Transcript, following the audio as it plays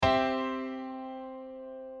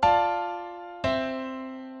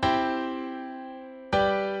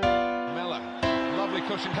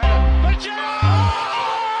cushioned header. But you beauty!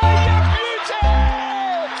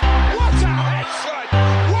 What a head, son!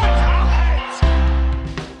 What a head!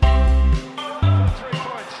 3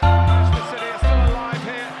 points. Manchester City are still alive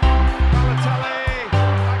here. Balotelli,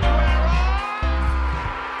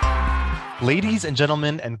 Aguero! Ladies and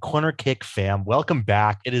gentlemen and Corner Kick fam, welcome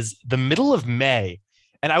back. It is the middle of May.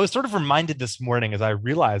 And I was sort of reminded this morning as I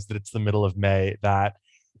realized that it's the middle of May that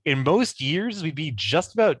in most years we'd be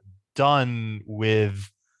just about done with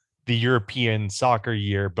the European soccer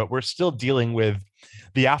year, but we're still dealing with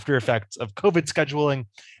the after effects of COVID scheduling.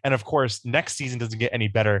 And of course, next season doesn't get any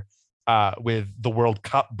better with the World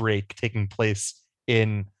Cup break taking place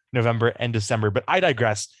in November and December. But I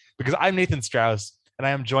digress because I'm Nathan Strauss and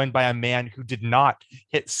I am joined by a man who did not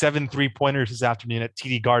hit 7 3-pointers this afternoon at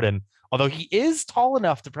TD Garden, although he is tall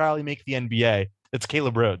enough to probably make the NBA. It's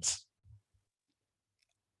Caleb Rhodes.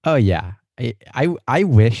 Oh yeah. I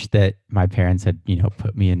wish that my parents had,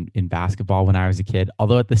 put me in basketball when I was a kid.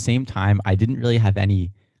 Although at the same time, I didn't really have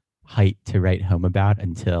any height to write home about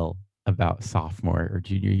until about sophomore or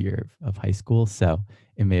junior year of high school. So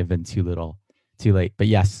it may have been too late. But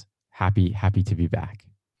yes, happy to be back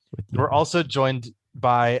with you. We're also joined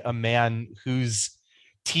by a man whose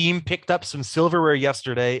team picked up some silverware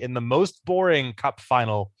yesterday in the most boring cup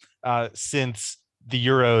final since the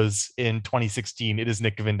Euros in 2016. It is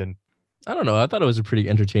Nick Govinden. I don't know. I thought it was a pretty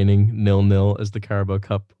entertaining 0-0 as the Carabao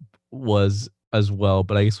Cup was as well,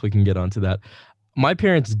 but I guess we can get onto that. My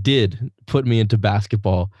parents did put me into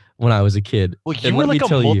basketball when I was a kid. Well, you were like a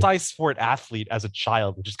multi-sport athlete as a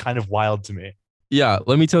child, which is kind of wild to me. Yeah,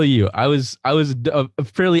 let me tell you, I was a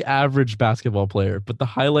fairly average basketball player, but the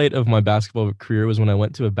highlight of my basketball career was when I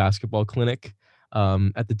went to a basketball clinic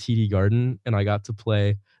at the TD Garden, and I got to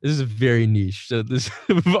play. This is very niche, so this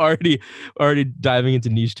already diving into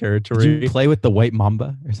niche territory. Did you play with the White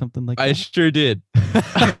Mamba or something like that? I sure did.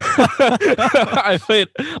 I went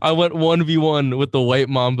 1v1 with the White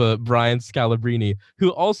Mamba, Brian Scalabrine, who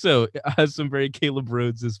also has some very Caleb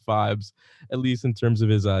Rhodes' vibes, at least in terms of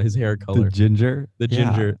his hair color. The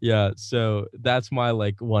ginger. Yeah. So that's my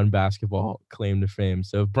one basketball claim to fame.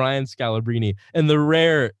 So Brian Scalabrine, and the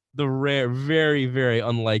rare, very, very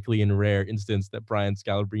unlikely and rare instance that Brian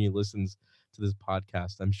Scalabrine listens to this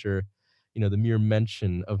podcast, I'm sure, the mere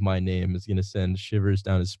mention of my name is going to send shivers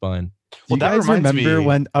down his spine. Do you guys remember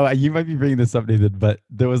when, you might be bringing this up, Nathan, but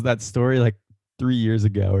there was that story 3 years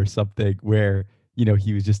ago or something where,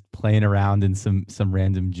 he was just playing around in some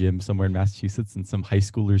random gym somewhere in Massachusetts and some high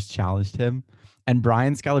schoolers challenged him and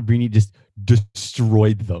Brian Scalabrine just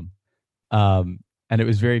destroyed them. And it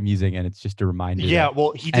was very amusing, and it's just a reminder. Yeah,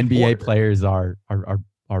 well, he did NBA more. Players are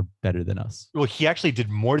better than us. Well, he actually did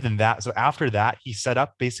more than that. So after that, he set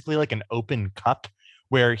up basically an open cup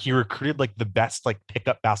where he recruited the best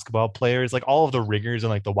pickup basketball players, all of the ringers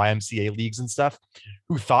and the YMCA leagues and stuff,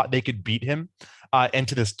 who thought they could beat him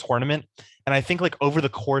into this tournament. And I think over the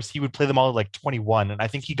course, he would play them all at 21, and I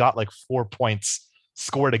think he got 4 points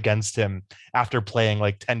scored against him after playing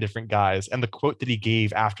 10 different guys. And the quote that he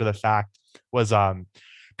gave after the fact was,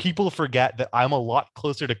 people forget that I'm a lot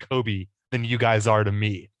closer to Kobe than you guys are to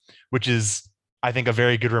me, which is, I think, a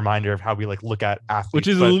very good reminder of how we look at athletes. Which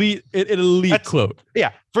is elite quote.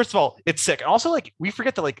 Yeah. First of all, it's sick. And also we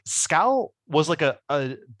forget that Scal was a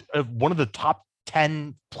one of the top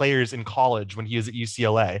 10 players in college when he was at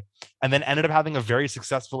UCLA, and then ended up having a very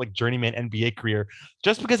successful journeyman NBA career.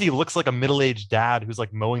 Just because he looks like a middle-aged dad who's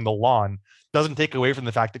mowing the lawn doesn't take away from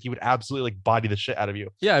the fact that he would absolutely body the shit out of you.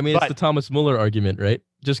 Yeah, I mean, it's the Thomas Muller argument, right?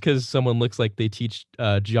 Just because someone looks like they teach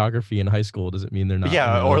geography in high school doesn't mean they're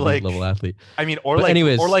not or level athlete. I mean,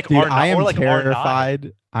 anyways, dude, I am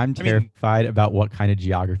terrified. I'm terrified about what kind of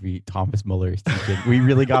geography Thomas Muller is teaching. We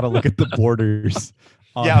really got to look at the borders.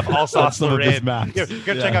 Alsace-Lorraine. Go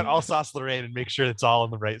check out Alsace-Lorraine and make sure it's all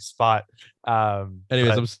in the right spot.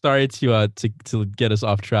 Anyways, I'm sorry to get us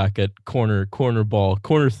off track at corner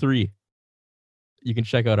 3. You can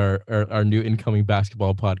check out our new incoming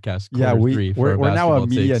basketball podcast. We're now a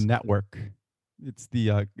media network. It's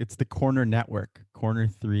the Corner Network. Corner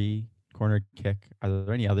 3, Corner Kick. Are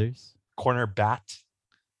there any others? Corner Bat.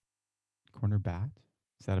 Corner Bat?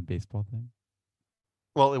 Is that a baseball thing?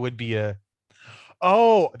 Well, it would be the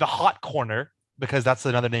Hot Corner, because that's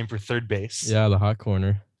another name for third base. Yeah, the Hot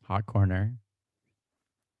Corner. Hot Corner.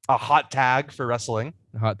 A Hot Tag for wrestling.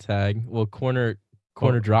 Hot Tag. Well, corner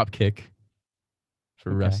Drop Kick. For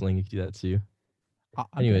wrestling, you can do that too.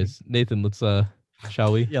 Anyways, Nathan, let's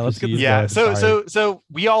shall we? Yeah, let's get this. Yeah, so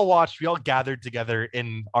we all gathered together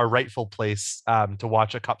in our rightful place to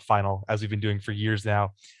watch a cup final, as we've been doing for years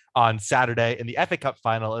now. On Saturday in the FA Cup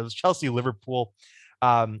final, it was Chelsea Liverpool.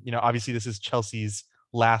 Obviously this is Chelsea's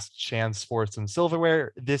last chance for some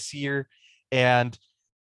silverware this year. And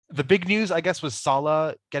the big news, I guess, was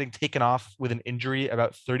Salah getting taken off with an injury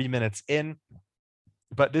about 30 minutes in.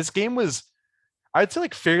 But this game was, I'd say,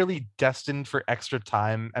 like fairly destined for extra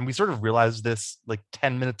time. And we sort of realized this like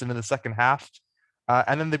 10 minutes into the second half.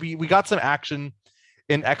 And then we got some action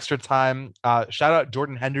in extra time. Shout out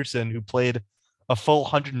Jordan Henderson, who played a full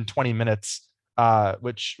 120 minutes,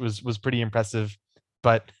 which was pretty impressive.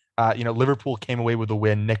 But Liverpool came away with a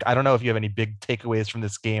win. Nick, I don't know if you have any big takeaways from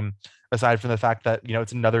this game, aside from the fact that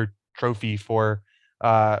it's another trophy for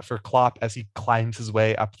Klopp as he climbs his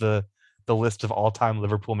way up the list of all-time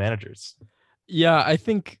Liverpool managers. Yeah, I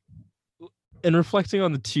think in reflecting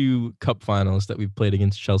on the 2 cup finals that we've played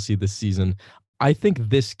against Chelsea this season, I think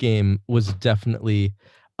this game was definitely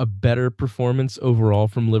a better performance overall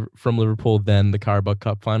from Liverpool than the Carabao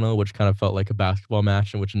Cup final, which kind of felt like a basketball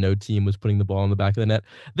match in which no team was putting the ball in the back of the net.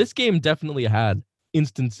 This game definitely had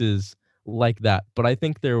instances like that, but I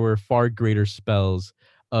think there were far greater spells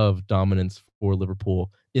of dominance for Liverpool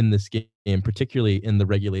in this game, particularly in the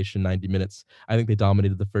regulation 90 minutes. I think they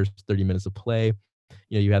dominated the first 30 minutes of play.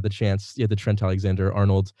 You had the Trent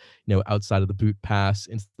Alexander-Arnold, outside of the boot pass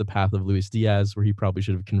into the path of Luis Diaz, where he probably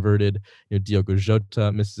should have converted. Diogo Jota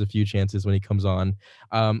misses a few chances when he comes on.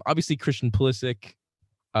 Obviously, Christian Pulisic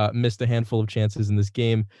missed a handful of chances in this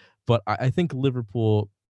game, but I think Liverpool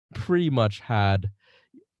pretty much had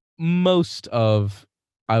most of,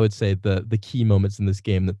 I would say, the key moments in this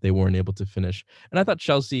game that they weren't able to finish. And I thought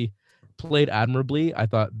Chelsea played admirably. I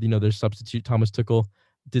thought, their substitute, Thomas Tuchel,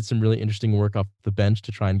 did some really interesting work off the bench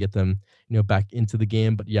to try and get them, back into the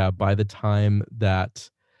game. But yeah, by the time that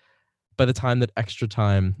extra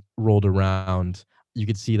time rolled around, you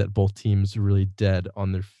could see that both teams were really dead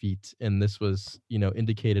on their feet. And this was,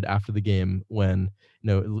 indicated after the game when,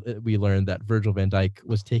 we learned that Virgil van Dijk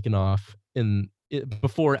was taken off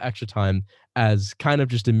before extra time as kind of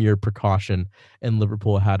just a mere precaution, and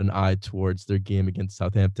Liverpool had an eye towards their game against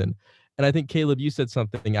Southampton. And I think, Caleb, you said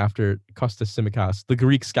something after Kostas Tsimikas, the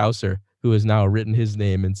Greek Scouser, who has now written his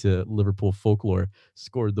name into Liverpool folklore,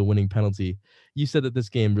 scored the winning penalty. You said that this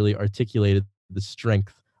game really articulated the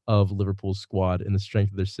strength of Liverpool's squad and the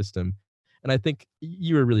strength of their system. And I think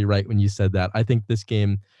you were really right when you said that. I think this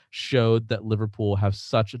game showed that Liverpool have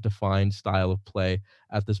such a defined style of play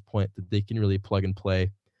at this point that they can really plug and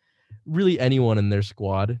play really anyone in their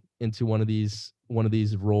squad into one of these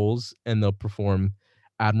roles, and they'll perform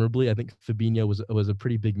admirably. I think Fabinho was a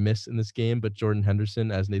pretty big miss in this game, but Jordan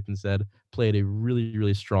Henderson, as Nathan said, played a really,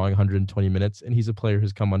 really strong 120 minutes, and he's a player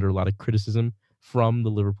who's come under a lot of criticism from the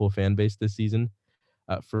Liverpool fan base this season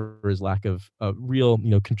for his lack of real,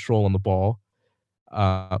 control on the ball.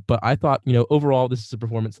 But I thought, overall, this is a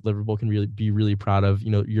performance that Liverpool can really be really proud of.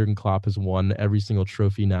 Jurgen Klopp has won every single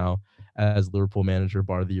trophy now as Liverpool manager,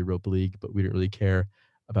 bar the Europa League, but we don't really care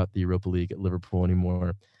about the Europa League at Liverpool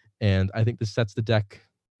anymore. And I think this sets the deck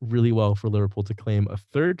really well for Liverpool to claim a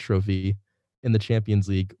 3rd trophy in the Champions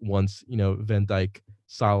League once, Van Dijk,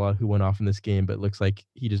 Salah, who went off in this game, but it looks like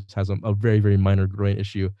he just has a very, very minor groin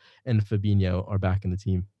issue, and Fabinho are back in the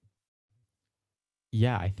team.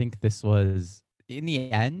 Yeah, I think this was, in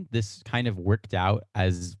the end, this kind of worked out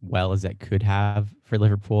as well as it could have for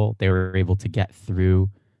Liverpool. They were able to get through,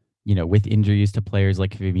 with injuries to players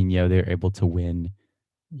like Fabinho, they were able to win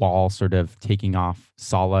while sort of taking off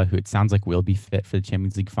Salah, who it sounds like will be fit for the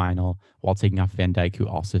Champions League final, while taking off Van Dijk, who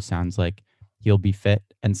also sounds like he'll be fit.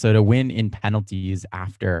 And so to win in penalties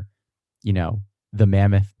after, the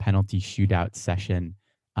mammoth penalty shootout session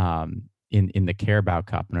in the Carabao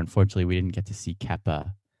Cup, and unfortunately we didn't get to see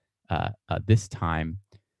Kepa this time,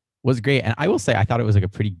 was great. And I will say, I thought it was like a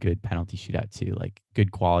pretty good penalty shootout too, like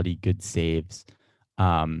good quality, good saves.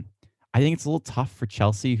 I think it's a little tough for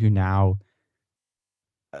Chelsea, who now,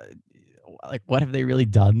 what have they really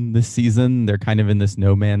done this season? They're kind of in this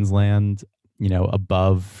no man's land,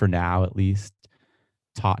 above, for now at least,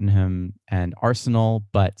 Tottenham and Arsenal,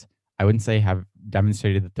 but I wouldn't say have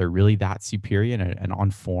demonstrated that they're really that superior and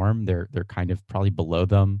on form. They're kind of probably below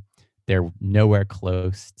them. They're nowhere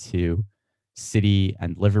close to City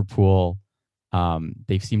and Liverpool.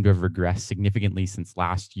 They seem to have regressed significantly since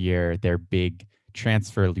last year. Their big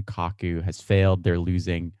transfer, Lukaku, has failed. They're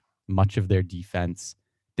losing much of their defense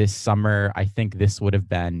this summer. I think this would have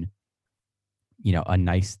been, a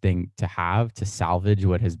nice thing to have to salvage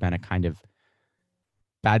what has been a kind of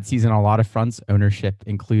bad season on a lot of fronts, ownership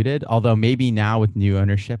included. Although maybe now with new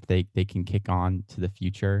ownership, they can kick on to the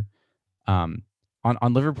future. On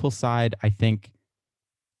Liverpool's side, I think,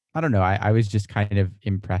 I don't know, I was just kind of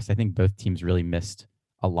impressed. I think both teams really missed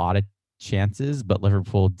a lot of chances, but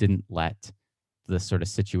Liverpool didn't let the sort of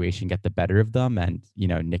situation get the better of them. And,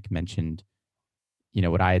 Nick mentioned,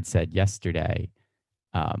 what I had said yesterday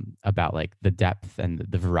about like the depth and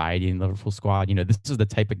the variety in the Liverpool squad. This is the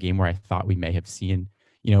type of game where I thought we may have seen,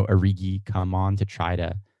 Origi come on to try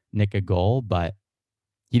to nick a goal, but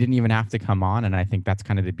he didn't even have to come on. And I think that's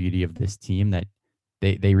kind of the beauty of this team, that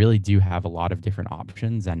they really do have a lot of different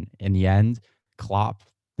options. And in the end, Klopp,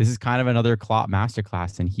 this is kind of another Klopp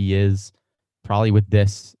masterclass. And he is probably with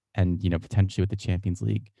this and, potentially with the Champions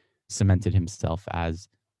League, cemented himself as,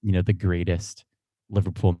 the greatest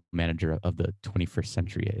Liverpool manager of the 21st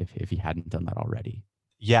century, if he hadn't done that already.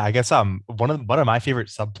 Yeah, I guess one of my favorite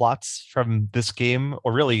subplots from this game,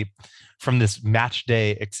 or really from this match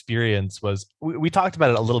day experience, was we talked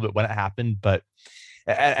about it a little bit when it happened, but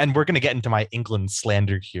and we're going to get into my England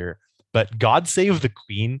slander here, but God Save the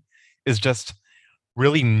Queen is just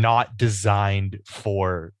really not designed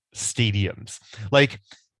for stadiums. Like,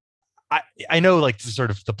 I know, like,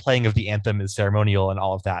 sort of the playing of the anthem is ceremonial and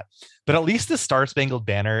all of that, but at least the Star Spangled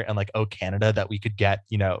Banner and like "Oh Canada" that we could get,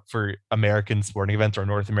 for American sporting events or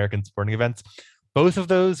North American sporting events, both of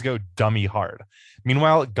those go dummy hard.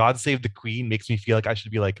 Meanwhile, God Save the Queen makes me feel like I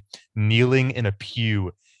should be like kneeling in a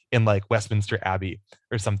pew in like Westminster Abbey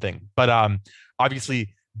or something. But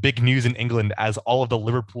obviously, big news in England, as all of the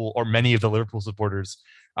Liverpool, or many of the Liverpool supporters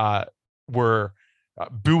were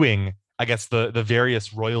booing, I guess, the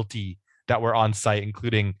various royalty that were on site,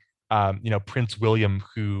 including Prince William,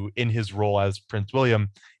 who in his role as Prince William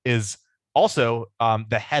is also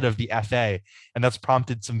the head of the FA. And that's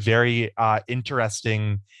prompted some very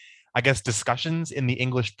interesting, I guess, discussions in the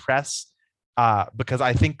English press, because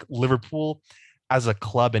I think Liverpool as a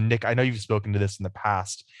club, and Nick, I know you've spoken to this in the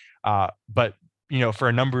past, but for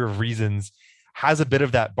a number of reasons, has a bit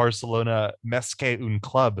of that Barcelona Més que un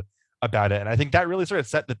club about it. And I think that really sort of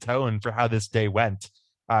set the tone for how this day went.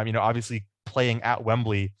 Obviously playing at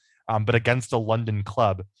Wembley, but against a London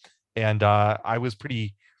club. And I was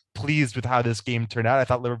pretty pleased with how this game turned out. I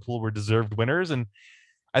thought Liverpool were deserved winners. And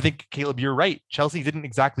I think, Caleb, you're right. Chelsea didn't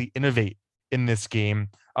exactly innovate in this game,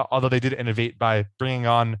 although they did innovate by bringing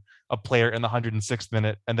on a player in the 106th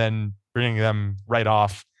minute and then bringing them right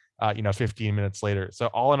off, 15 minutes later. So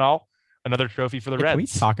all in all, another trophy for the Reds. Can we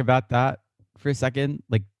talk about that for a second?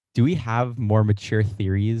 Like, do we have more mature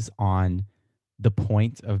theories on the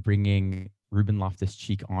point of bringing Ruben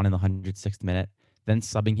Loftus-Cheek on in the 106th minute, then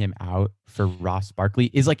subbing him out for Ross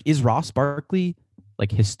Barkley? Is Ross Barkley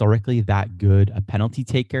like historically that good a penalty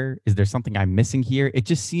taker? Is there something I'm missing here? It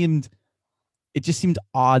just seemed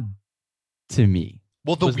odd to me.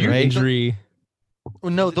 Well, the weird injury.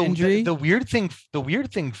 No, the injury? The weird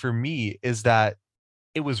thing for me is that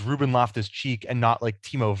it was Ruben Loftus-Cheek and not like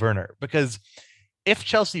Timo Werner, because if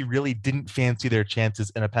Chelsea really didn't fancy their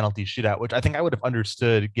chances in a penalty shootout, which I think I would have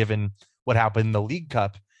understood given what happened in the League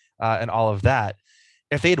Cup and all of that,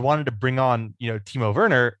 if they had wanted to bring on, Timo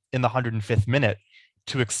Werner in the 105th minute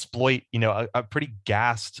to exploit, a pretty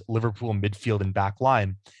gassed Liverpool midfield and back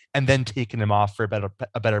line, and then taken him off for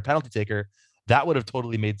a better penalty taker, that would have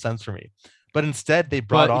totally made sense for me. But instead, they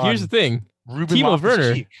brought on. Here's the thing: Ruben Timo Werner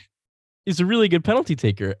Loftus-Cheek is a really good penalty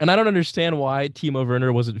taker, and I don't understand why Timo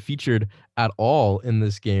Werner wasn't featured at all in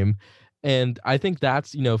this game. And I think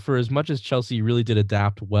that's, for as much as Chelsea really did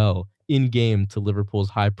adapt well in game to Liverpool's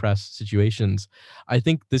high press situations, I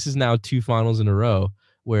think this is now 2 finals in a row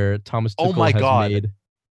where Thomas Tuchel has made.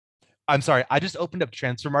 I'm sorry, I just opened up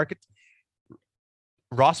Transfer Market.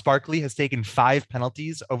 Ross Barkley has taken 5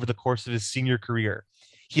 penalties over the course of his senior career.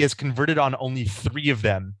 He has converted on only 3 of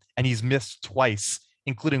them, and he's missed twice,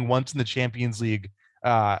 including once in the Champions League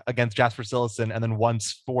against Jasper Cillessen, and then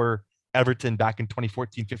once for Everton back in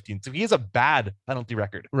 2014-15. So he has a bad penalty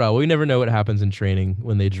record. Right. Well, we never know what happens in training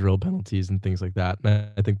when they drill penalties and things like that. And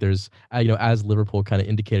I think there's, as Liverpool kind of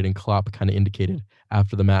indicated and Klopp kind of indicated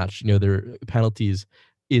after the match, their penalties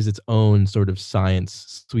is its own sort of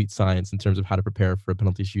science, sweet science in terms of how to prepare for a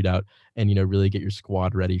penalty shootout and, really get your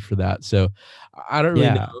squad ready for that. So I don't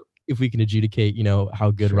really know if we can adjudicate,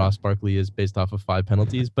 how good Ross Barkley is based off of 5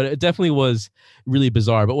 penalties, but it definitely was really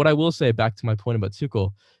bizarre. But what I will say, back to my point about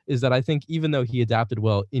Tuchel, is that I think even though he adapted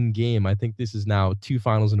well in game, I think this is now 2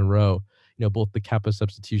 finals in a row, both the Kepa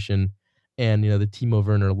substitution and, the Timo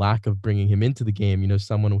Werner lack of bringing him into the game,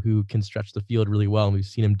 someone who can stretch the field really well. And we've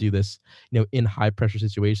seen him do this, in high pressure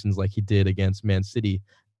situations like he did against Man City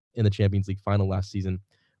in the Champions League final last season,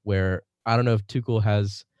 where I don't know if Tuchel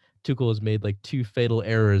has made like 2 fatal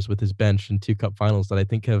errors with his bench in 2 cup finals that I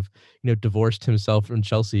think have, divorced himself from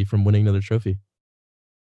Chelsea from winning another trophy.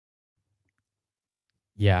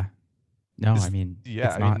 Yeah. No,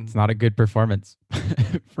 it's not a good performance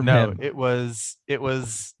from him. It was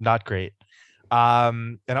not great.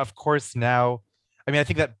 And of course, now, I mean, I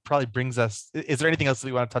think that probably brings us. Is there anything else that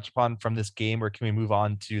we want to touch upon from this game, or can we move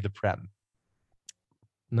on to the Prem?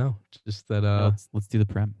 No, just that Yeah, let's do the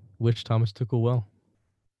Prem. wish Thomas Tuchel well.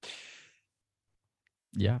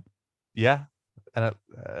 Yeah. Yeah,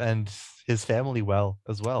 and his family well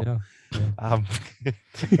as well. Yeah.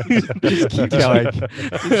 Just keep going.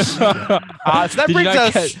 So that brings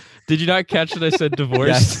us. Did you not catch that I said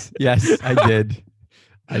divorce? Yes, I did.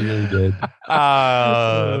 I really did.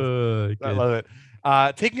 I Good. love it.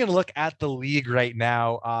 Taking a look at the league right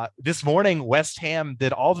now, this morning, West Ham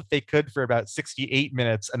did all that they could for about 68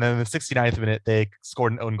 minutes. And then in the 69th minute, they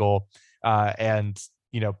scored an own goal and,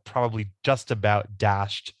 probably just about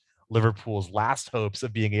dashed Liverpool's last hopes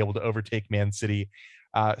of being able to overtake Man City.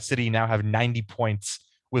 City now have 90 points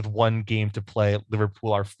with one game to play.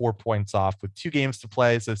 Liverpool are 4 points off with 2 games to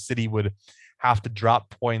play. So City would have to drop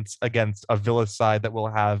points against a Villa side that will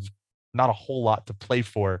have not a whole lot to play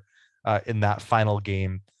for in that final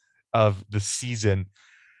game of the season.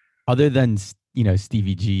 Other than,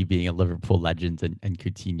 Stevie G being a Liverpool legend and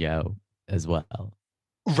Coutinho as well.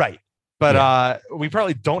 Right. But we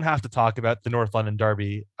probably don't have to talk about the North London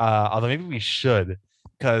derby, although maybe we should.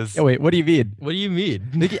 Because wait, what do you mean? What do you mean?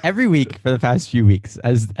 Like every week for the past few weeks,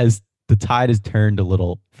 as the tide has turned a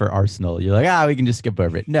little for Arsenal, you're like, we can just skip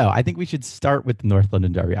over it. No, I think we should start with the North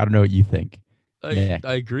London derby. I don't know what you think. I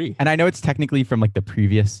agree. And I know it's technically from like the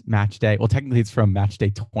previous match day. Well, technically it's from match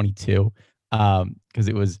day 22 because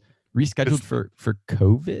it was rescheduled for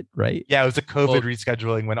COVID, right? Yeah, it was a COVID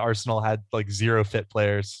rescheduling when Arsenal had like 0 fit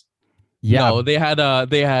players. Yeah, No, they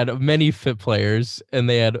had many fit players and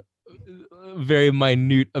they had a very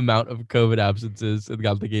minute amount of COVID absences and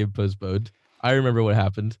got the game postponed. I remember what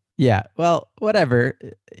happened. Yeah, well, whatever.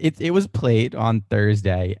 It was played on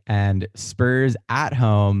Thursday, and Spurs at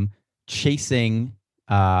home chasing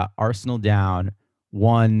Arsenal down,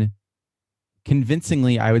 won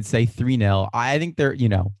convincingly, I would say 3-0. I think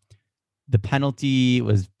the penalty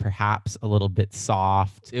was perhaps a little bit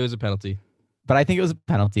soft. It was a penalty. But I think it was a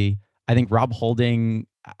penalty. I think Rob Holding,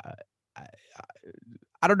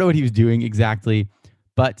 I don't know what he was doing exactly,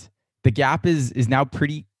 but the gap is now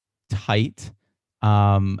pretty tight.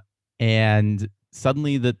 And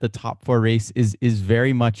suddenly the top 4 race is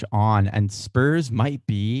very much on, and Spurs might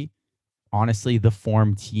be honestly the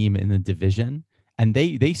form team in the division, and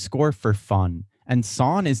they score for fun. And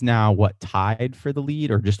Son is now tied for the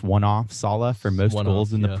lead or just one off Salah for most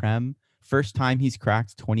goals in the Prem. First time he's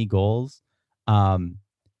cracked 20 goals.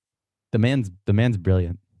 The man's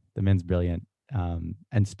brilliant. The man's brilliant.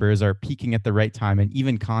 And Spurs are peaking at the right time. And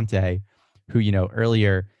even Conte, who,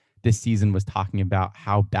 earlier this season was talking about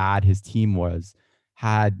how bad his team was,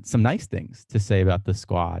 had some nice things to say about the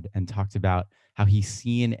squad and talked about how he's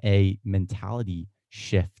seen a mentality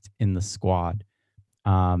shift in the squad.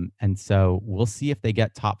 And so we'll see if they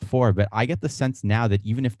get top 4, but I get the sense now that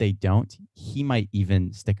even if they don't, he might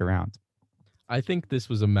even stick around. I think this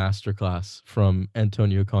was a masterclass from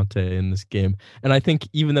Antonio Conte in this game. And I think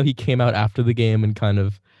even though he came out after the game and kind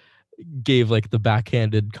of gave like the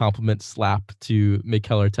backhanded compliment slap to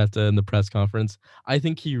Mikel Arteta in the press conference, I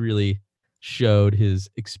think he really showed his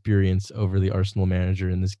experience over the Arsenal manager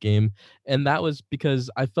in this game. And that was because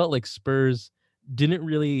I felt like Spurs didn't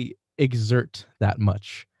really exert that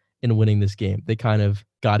much in winning this game. They kind of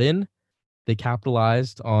got in, they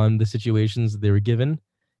capitalized on the situations that they were given.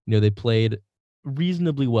 They played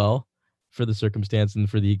reasonably well for the circumstance and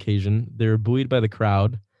for the occasion. They were buoyed by the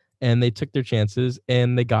crowd and they took their chances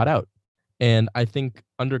and they got out. And I think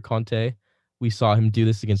under Conte, we saw him do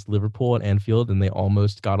this against Liverpool at Anfield and they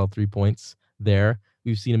almost got all 3 points there.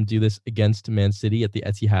 We've seen him do this against Man City at the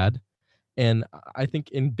Etihad. And I think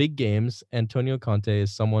in big games, Antonio Conte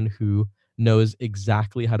is someone who knows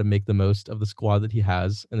exactly how to make the most of the squad that he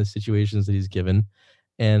has and the situations that he's given.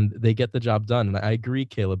 And they get the job done. And I agree,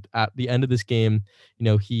 Caleb. At the end of this game,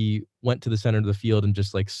 he went to the center of the field and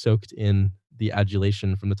just like soaked in the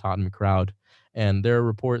adulation from the Tottenham crowd. And there are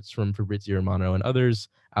reports from Fabrizio Romano and others,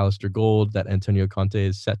 Alistair Gold, that Antonio Conte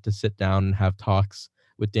is set to sit down and have talks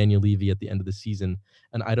with Daniel Levy at the end of the season.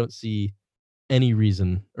 And I don't see any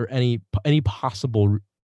reason or any possible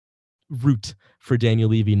route for Daniel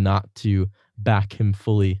Levy not to back him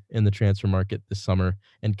fully in the transfer market this summer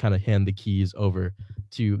and kind of hand the keys over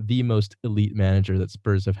to the most elite manager that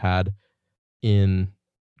Spurs have had in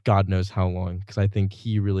God knows how long. Because I think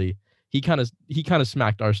he kind of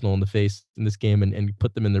smacked Arsenal in the face in this game and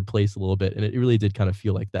put them in their place a little bit. And it really did kind of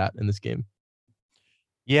feel like that in this game.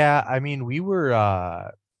 Yeah, I mean, we were,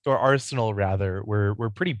 or Arsenal rather, were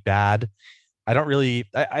pretty bad.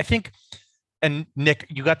 I think And Nick,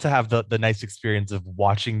 you got to have the nice experience of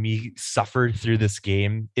watching me suffer through this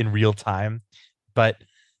game in real time. But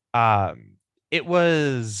it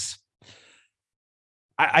was,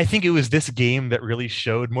 I think it was this game that really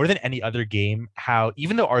showed more than any other game how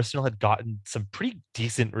even though Arsenal had gotten some pretty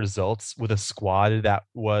decent results with a squad that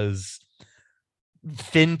was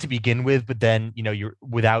thin to begin with, but then you're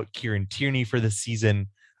without Kieran Tierney for the season.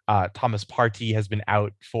 Thomas Partey has been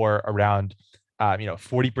out for around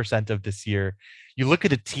 40% of this year. You look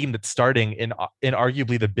at a team that's starting in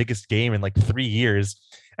arguably the biggest game in like 3 years,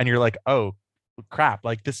 and you're like, oh crap!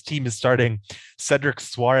 Like this team is starting Cedric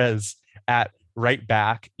Suarez at right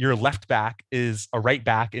back. Your left back is a right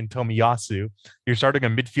back in Tomiyasu. You're starting a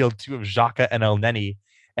midfield two of Xhaka and Elneny,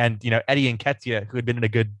 and Eddie Nketiah, who had been in a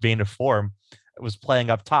good vein of form, was playing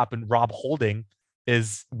up top, and Rob Holding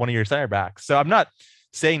is one of your center backs. So I'm not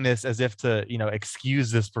saying this as if to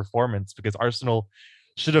excuse this performance, because Arsenal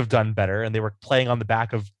should have done better, and they were playing on the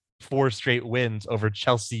back of 4 straight wins over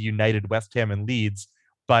Chelsea, United, West Ham, and Leeds.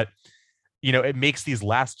 But it makes these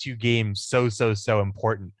last 2 games so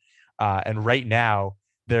important. And right now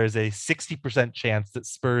there's a 60% chance that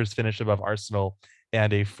Spurs finish above Arsenal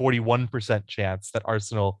and a 41% chance that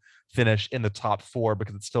Arsenal finish in the top 4,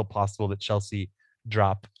 because it's still possible that Chelsea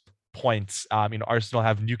drop points. Arsenal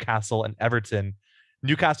have Newcastle and Everton.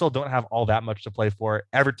 Newcastle don't have all that much to play for.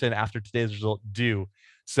 Everton, after today's result, do.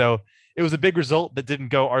 So it was a big result that didn't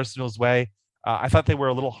go Arsenal's way. I thought they were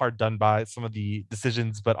a little hard done by some of the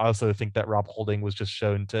decisions, but I also think that Rob Holding was just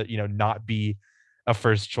shown to, not be a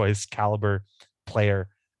first choice caliber player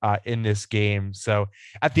in this game. So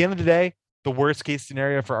at the end of the day, the worst case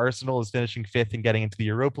scenario for Arsenal is finishing 5th and getting into the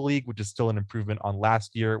Europa League, which is still an improvement on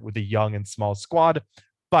last year with a young and small squad.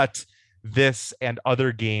 But this and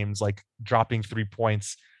other games, like dropping 3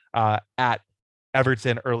 points at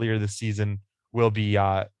Everton earlier this season, will be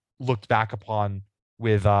looked back upon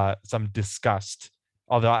with some disgust.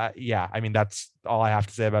 Although, that's all I have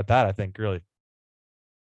to say about that, I think, really.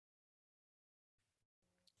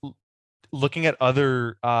 Looking at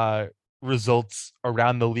other results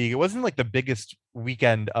around the league, it wasn't like the biggest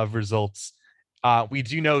weekend of results. We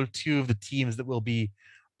do know 2 of the teams that will be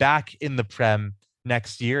back in the Prem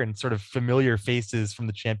next year, and sort of familiar faces from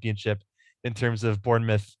the Championship in terms of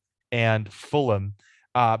Bournemouth and Fulham.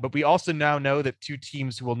 But we also now know that 2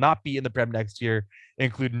 teams who will not be in the Prem next year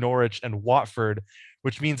include Norwich and Watford,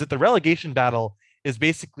 which means that the relegation battle is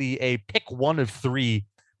basically a pick one of 3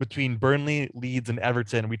 between Burnley, Leeds, and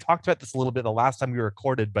Everton. We talked about this a little bit the last time we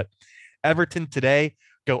recorded, but Everton today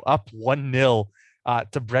go up 1-0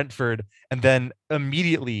 to Brentford, and then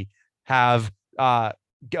immediately have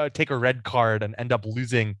take a red card and end up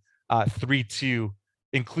losing 3-2,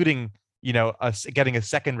 including getting a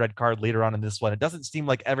second red card later on in this one. It doesn't seem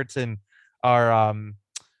like Everton are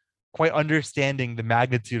quite understanding the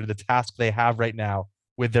magnitude of the task they have right now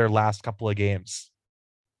with their last couple of games.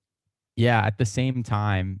 Yeah, at the same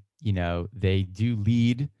time, they do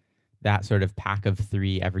lead that sort of pack of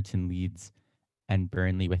 3. Everton, Leeds, and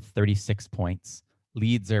Burnley with 36 points.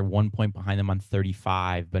 Leeds are 1 point behind them on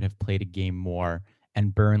 35, but have played a game more.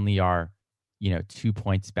 And Burnley are, 2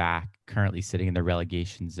 points back, currently sitting in the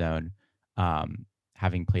relegation zone,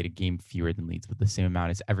 having played a game fewer than Leeds with the same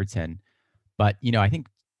amount as Everton. But, I think,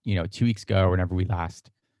 2 weeks ago, or whenever we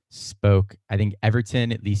last spoke, I think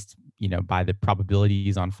Everton, at least, by the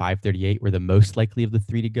probabilities on 538, were the most likely of the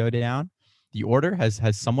 3 to go down. The order has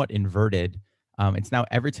somewhat inverted. It's now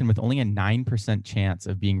Everton with only a 9% chance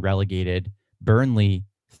of being relegated, Burnley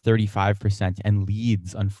 35%, and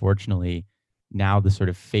Leeds, unfortunately, now the sort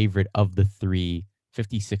of favorite of the 3,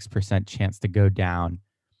 56% chance to go down.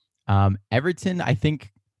 Everton, I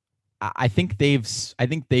think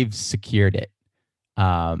they've secured it.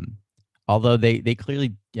 Although they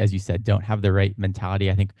clearly, as you said, don't have the right mentality.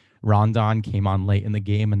 I think Rondon came on late in the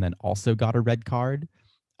game and then also got a red card.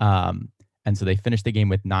 And so they finished the game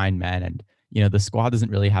with 9 men, and the squad doesn't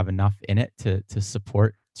really have enough in it to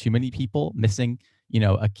support too many people, missing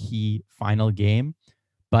a key final game.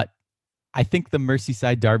 But I think the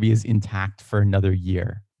Merseyside derby is intact for another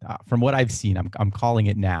year. From what I've seen, I'm calling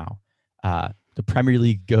it now. The Premier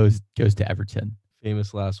League goes to Everton.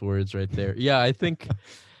 Famous last words right there. Yeah, I think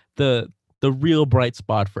the real bright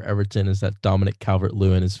spot for Everton is that Dominic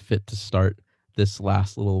Calvert-Lewin is fit to start this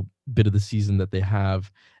last little bit of the season that they have,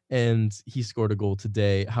 and he scored a goal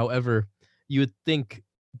today. However, you would think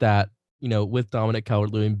that, with Dominic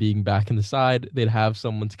Calvert-Lewin being back in the side, they'd have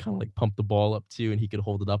someone to kind of like pump the ball up to, and he could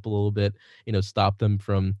hold it up a little bit, stop them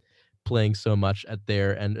from playing so much at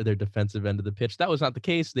their defensive end of the pitch. That was not the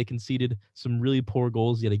case. They conceded some really poor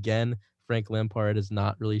goals yet again. Frank Lampard has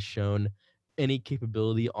not really shown any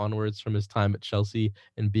capability onwards from his time at Chelsea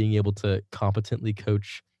and being able to competently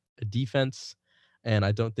coach a defense. And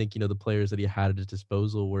I don't think, the players that he had at his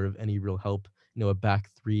disposal were of any real help. A back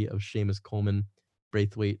three of Seamus Coleman,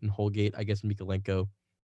 Braithwaite, and Holgate. I guess Mikalenko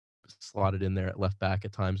slotted in there at left back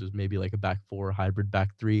at times was maybe like a back four, hybrid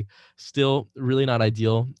back three. Still really not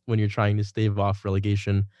ideal when you're trying to stave off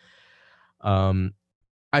relegation.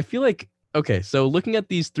 I feel like, okay, so looking at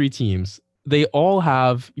these three teams, they all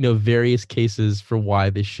have, various cases for why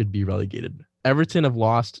they should be relegated. Everton have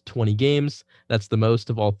lost 20 games. That's the most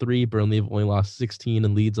of all three. Burnley have only lost 16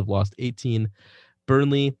 and Leeds have lost 18.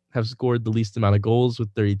 Burnley have scored the least amount of goals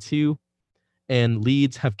with 32, and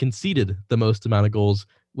Leeds have conceded the most amount of goals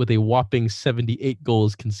with a whopping 78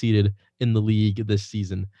 goals conceded in the league this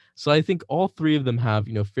season. So I think all three of them have,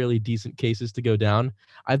 fairly decent cases to go down.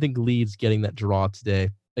 I think Leeds getting that draw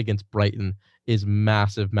today against Brighton is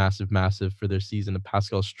massive, massive, massive for their season. A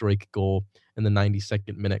Pascal Struijk goal in the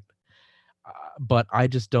 92nd minute. But I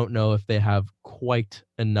just don't know if they have quite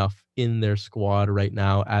enough in their squad right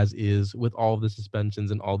now, as is, with all of the suspensions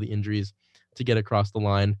and all the injuries, to get across the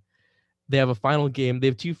line. They have a final game. They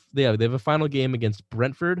have a final game against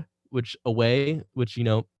Brentford, which they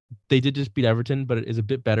did just beat Everton, but it is a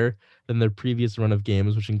bit better than their previous run of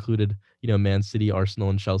games, which included, Man City, Arsenal,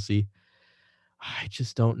 and Chelsea. I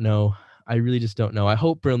just don't know. I really just don't know. I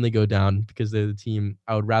hope Burnley go down because they're the team.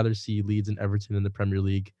 I would rather see Leeds and Everton in the Premier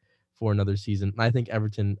League for another season. And I think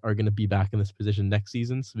Everton are going to be back in this position next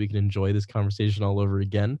season, so we can enjoy this conversation all over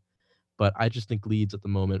again. But I just think Leeds at the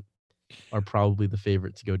moment are probably the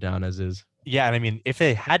favorite to go down as is. Yeah, and I mean, if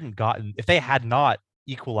they had not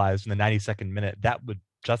equalized in the 92nd minute, that would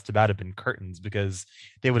just about have been curtains, because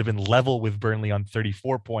they would have been level with Burnley on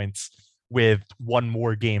 34 points with one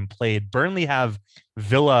more game played. Burnley have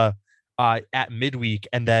Villa at midweek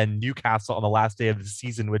and then Newcastle on the last day of the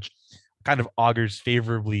season, which kind of augurs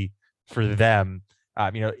favorably for them.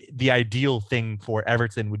 The ideal thing for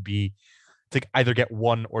Everton would be to either get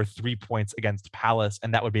 1 or 3 points against Palace,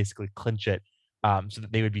 and that would basically clinch it, so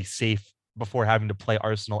that they would be safe before having to play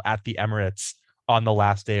Arsenal at the Emirates on the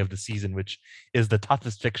last day of the season, which is the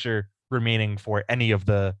toughest fixture remaining for any of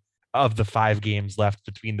the 5 games left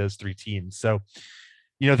between those 3 teams. So,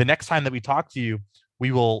 the next time that we talk to you,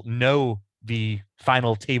 we will know the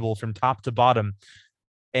final table from top to bottom.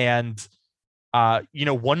 And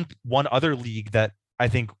one other league that I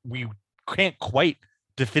think we can't quite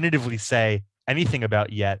definitively say anything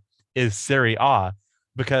about yet is Serie A,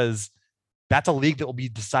 because that's a league that will be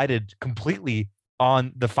decided completely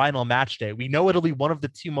on the final match day. We know it'll be one of the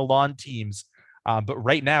 2 Milan teams, but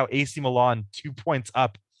right now AC Milan 2 points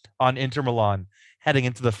up on Inter Milan heading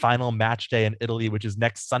into the final match day in Italy, which is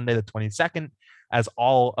next Sunday the 22nd, as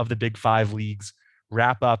all of the big 5 leagues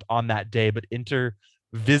wrap up on that day. But Inter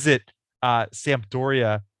visit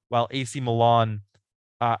Sampdoria, while AC Milan,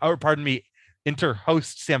 Inter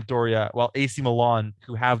hosts Sampdoria, while AC Milan,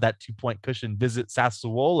 who have that 2-point cushion, visit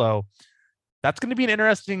Sassuolo. That's going to be an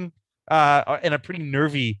interesting and a pretty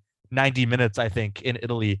nervy 90 minutes, I think, in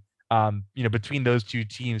Italy, between those 2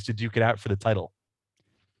 teams to duke it out for the title.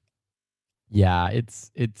 Yeah,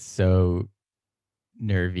 it's so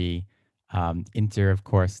nervy. Inter, of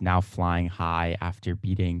course, now flying high after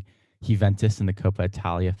beating Juventus in the Coppa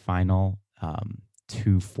Italia final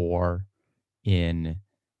 2-4 in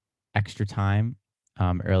extra time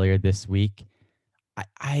earlier this week.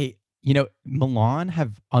 Milan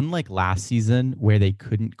have, unlike last season where they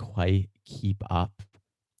couldn't quite keep up,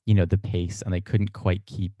 the pace, and they couldn't quite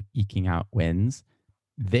keep eking out wins,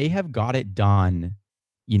 they have got it done,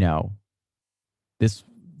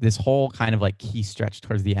 this whole kind of like key stretch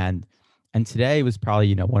towards the end. And today was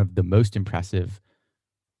probably, one of the most impressive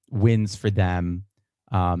wins for them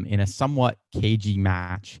in a somewhat cagey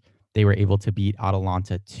match. They were able to beat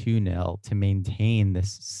Atalanta 2-0 to maintain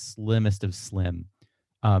this slimmest of slim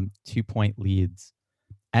 2-point leads.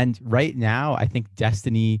 And right now, I think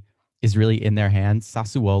destiny is really in their hands.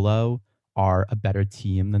 Sassuolo are a better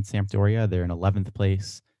team than Sampdoria. They're in 11th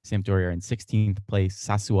place. Sampdoria are in 16th place.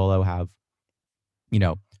 Sassuolo have,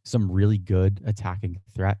 some really good attacking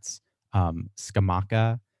threats.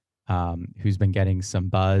 Scamacca, who's been getting some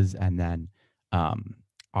buzz, and then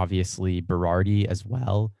obviously Berardi as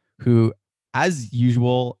well, who, as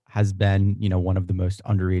usual, has been, one of the most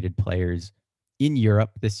underrated players in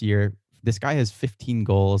Europe this year. This guy has 15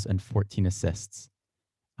 goals and 14 assists.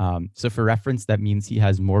 So for reference, that means he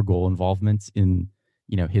has more goal involvements in,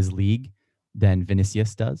 his league than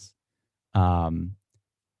Vinicius does.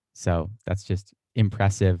 So that's just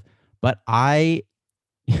impressive. But I,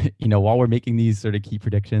 while we're making these sort of key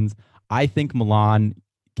predictions, I think Milan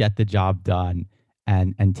get the job done.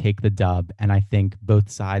 and take the dub. And I think both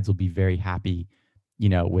sides will be very happy,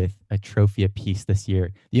 with a trophy apiece this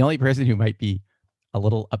year. The only person who might be a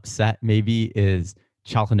little upset maybe is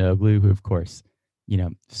Çalhanoğlu, who of course,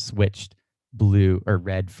 switched blue or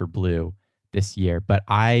red for blue this year. But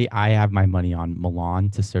I have my money on Milan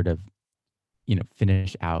to sort of,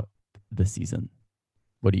 finish out the season.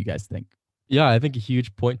 What do you guys think? Yeah, I think a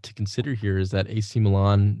huge point to consider here is that AC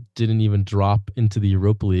Milan didn't even drop into the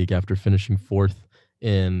Europa League after finishing fourth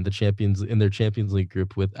in their Champions League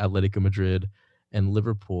group with Atletico Madrid and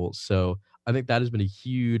Liverpool. So I think that has been a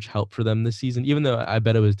huge help for them this season, even though I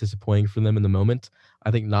bet it was disappointing for them in the moment.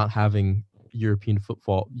 I think not having European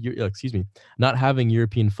football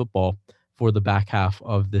for the back half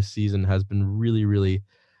of this season has been really, really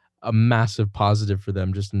a massive positive for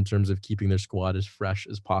them, just in terms of keeping their squad as fresh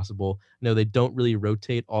as possible. No, they don't really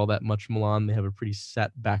rotate all that much, Milan. They have a pretty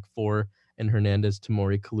set back four in Hernandez,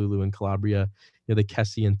 Tomori, Kalulu, and Calabria. The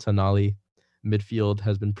Kessie and Tonali midfield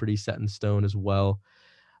has been pretty set in stone as well.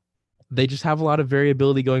 They just have a lot of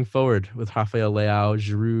variability going forward with Rafael Leao,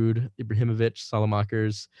 Giroud, Ibrahimovic,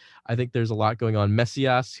 Salamakers. I think there's a lot going on.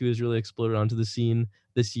 Messias, who has really exploded onto the scene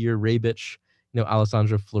this year, Rebic,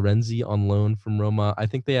 Alessandro Florenzi on loan from Roma. I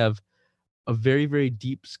think they have a very, very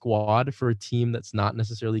deep squad for a team that's not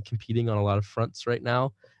necessarily competing on a lot of fronts right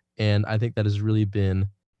now. And I think that has really been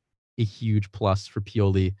a huge plus for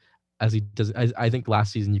Pioli as he does. I think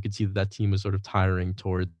last season you could see that team was sort of tiring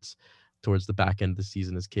towards the back end of the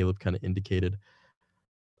season, as Caleb kind of indicated.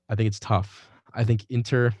 I think it's tough. I think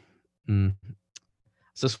Inter,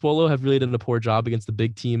 Sassuolo have really done a poor job against the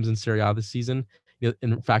big teams in Serie A this season.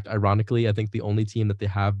 In fact, ironically, I think the only team that they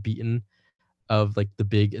have beaten of like the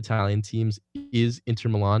big Italian teams is Inter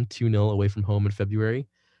Milan 2-0 away from home in February.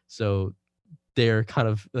 So they're kind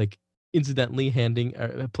of like incidentally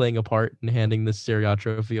playing a part in handing the Serie A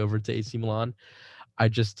trophy over to AC Milan. I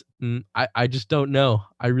just don't know.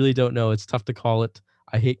 I really don't know. It's tough to call it.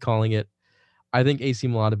 I hate calling it. I think AC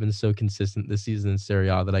Milan have been so consistent this season in Serie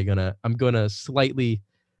A that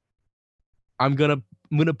I'm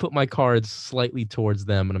gonna put my cards slightly towards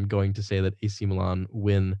them, and I'm going to say that AC Milan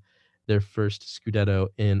win their first Scudetto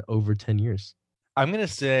in over 10 years. I'm gonna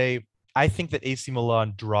say I think that AC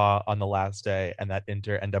Milan draw on the last day, and that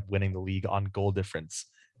Inter end up winning the league on goal difference,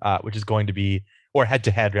 which is going to be, or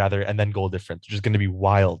head-to-head rather, and then goal difference, which is going to be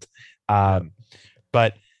wild.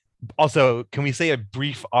 But also, can we say a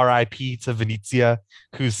brief RIP to Venezia,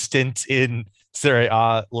 whose stint in Serie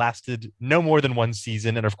A lasted no more than one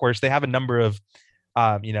season? And of course, they have a number of,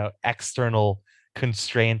 external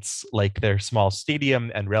constraints like their small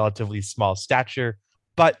stadium and relatively small stature,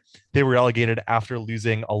 but they were relegated after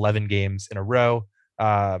losing 11 games in a row.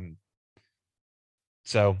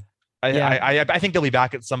 So I think they'll be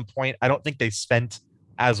back at some point. I don't think they spent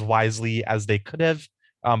as wisely as they could have,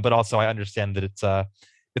 but also I understand that it's a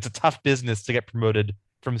tough business to get promoted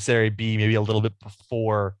from Serie B maybe a little bit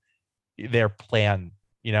before their plan.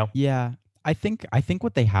 Yeah, I think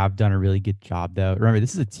what they have done a really good job though. Remember,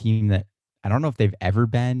 this is a team that I don't know if they've ever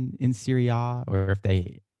been in Serie A, or if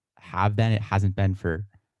they have been, it hasn't been for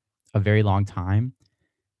a very long time.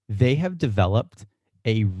 They have developed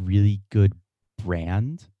a really good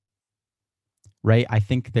brand, right? I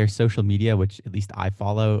think their social media, which at least I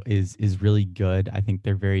follow, is really good. I think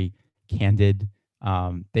they're very candid.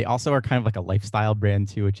 They also are kind of like a lifestyle brand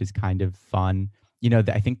too, which is kind of fun.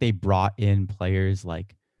 I think they brought in players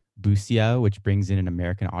like Busio, which brings in an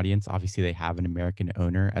American audience. Obviously, they have an American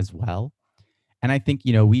owner as well. And I think,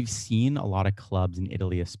 we've seen a lot of clubs in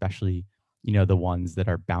Italy, especially, the ones that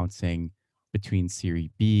are bouncing between Serie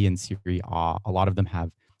B and Serie A. A lot of them have,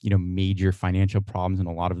 major financial problems, and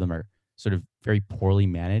a lot of them are sort of very poorly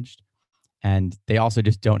managed. And they also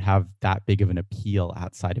just don't have that big of an appeal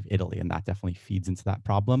outside of Italy. And that definitely feeds into that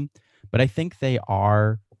problem. But I think they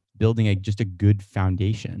are building just a good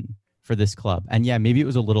foundation for this club. And yeah, maybe it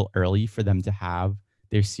was a little early for them to have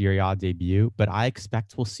their Serie A debut, but I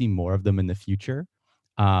expect we'll see more of them in the future.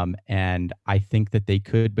 And I think that they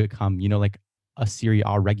could become, like a Serie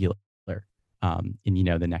A regular in,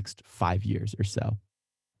 the next 5 years or so.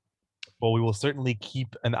 Well, we will certainly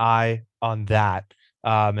keep an eye on that,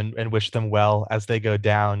 and wish them well as they go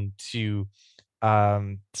down to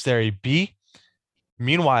Serie B.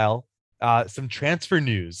 Meanwhile, some transfer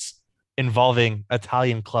news involving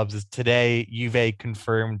Italian clubs is today. Juve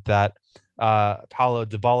confirmed that Paulo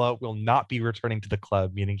Dybala will not be returning to the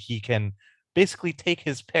club, meaning he can basically take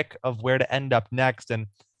his pick of where to end up next. And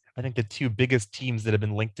I think the two biggest teams that have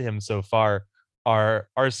been linked to him so far are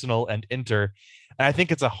Arsenal and Inter. And I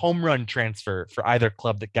think it's a home run transfer for either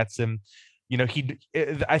club that gets him.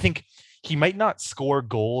 I think he might not score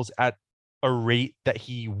goals at a rate that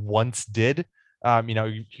he once did.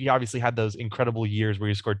 He obviously had those incredible years where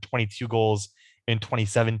he scored 22 goals in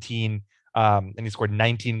 2017, and he scored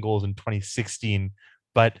 19 goals in 2016.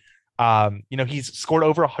 But he's scored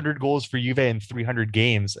over 100 goals for Juve in 300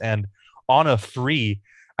 games, and on a free,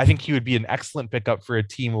 I think he would be an excellent pickup for a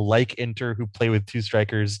team like Inter, who play with two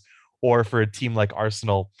strikers, or for a team like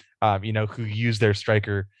Arsenal, who use their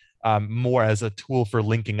striker more as a tool for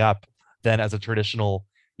linking up than as a traditional,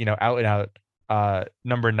 out and out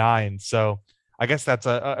number 9. So I guess that's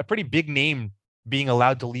a pretty big name being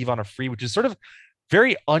allowed to leave on a free, which is sort of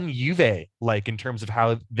very un-Juve like in terms of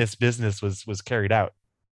how this business was carried out.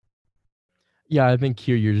 Yeah, I think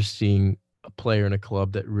here you're just seeing a player in a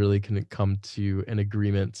club that really can come to an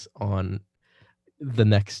agreement on the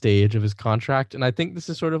next stage of his contract. And I think this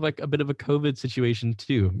is sort of like a bit of a COVID situation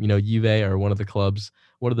too. Juve are one of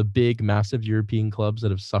the big, massive European clubs that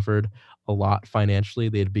have suffered a lot financially.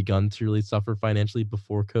 They had begun to really suffer financially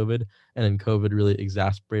before COVID, and then COVID really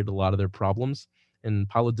exacerbated a lot of their problems. And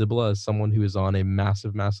Paulo Dybala is someone who is on a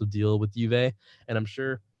massive, massive deal with Juve. And I'm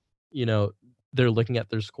sure, they're looking at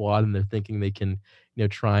their squad and they're thinking they can,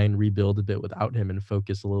 try and rebuild a bit without him and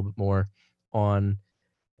focus a little bit more on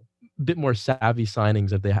a bit more savvy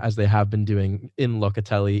signings as they have been doing in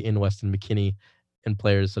Locatelli, in Weston McKennie, and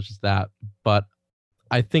players such as that. But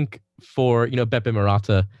I think for, Beppe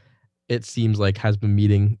Marotta, it seems like has been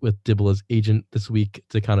meeting with Dybala's agent this week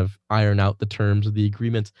to kind of iron out the terms of the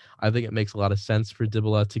agreement. I think it makes a lot of sense for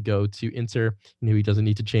Dybala to go to Inter. He doesn't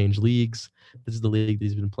need to change leagues. This is the league that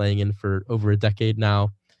he's been playing in for over a decade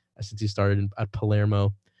now, since he started at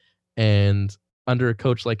Palermo. And under a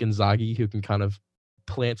coach like Inzaghi, who can kind of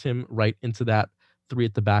plant him right into that 3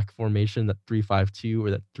 at the back formation, that 3-5-2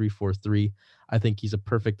 or that 3-4-3, I think he's a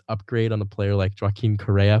perfect upgrade on a player like Joaquin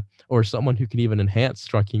Correa, or someone who can even enhance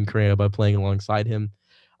Joaquin Correa by playing alongside him.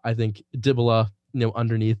 I think Dybala,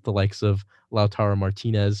 underneath the likes of Lautaro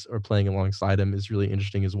Martinez or playing alongside him is really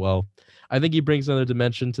interesting as well. I think he brings another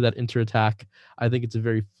dimension to that Inter attack. I think it's a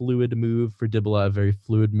very fluid move for Dybala, a very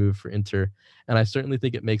fluid move for Inter. And I certainly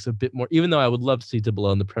think it makes a bit more, even though I would love to see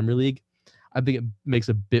Dybala in the Premier League, I think it makes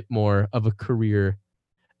a bit more of a career.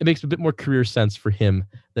 It makes a bit more career sense for him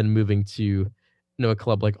than moving to, a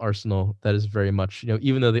club like Arsenal that is very much,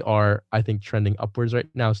 even though they are, I think, trending upwards right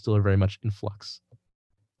now, still are very much in flux.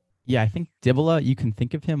 Yeah, I think Dybala, you can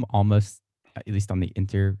think of him almost, at least on the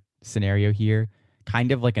Inter scenario here,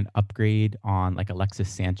 kind of like an upgrade on like Alexis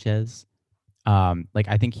Sanchez.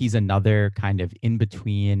 I think he's another kind of in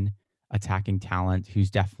between attacking talent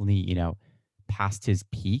who's definitely, past his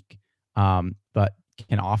peak, but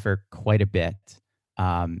can offer quite a bit.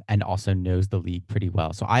 And also knows the league pretty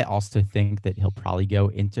well. So I also think that he'll probably go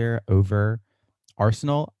Inter over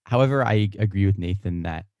Arsenal. However, I agree with Nathan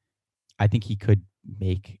that I think he could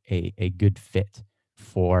make a good fit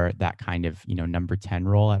for that kind of, number 10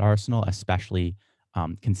 role at Arsenal, especially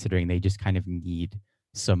considering they just kind of need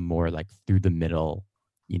some more like through the middle,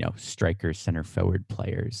 striker, center forward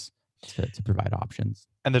players to provide options.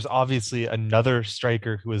 And there's obviously another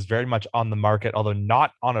striker who is very much on the market, although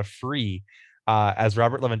not on a free, as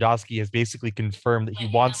Robert Lewandowski has basically confirmed that he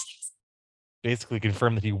wants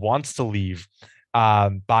to leave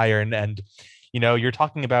Bayern. And, you're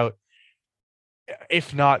talking about,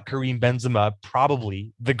 if not Karim Benzema,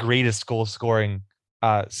 probably the greatest goal scoring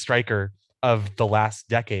striker of the last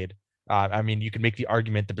decade. You can make the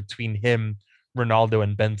argument that between him, Ronaldo,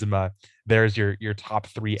 and Benzema, there's your top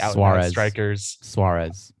 3 out strikers.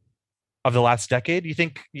 Suarez. Of the last decade, you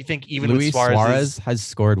think even Luis with Suarez has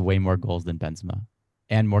scored way more goals than Benzema,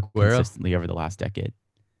 and more consistently over the last decade.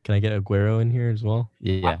 Can I get Aguero in here as well?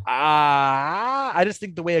 Yeah. I just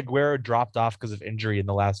think the way Aguero dropped off because of injury in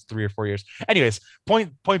the last 3 or 4 years. Anyways,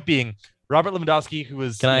 point being, Robert Lewandowski, who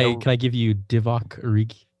was can I give you Divock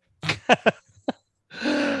Origi?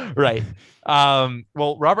 Right.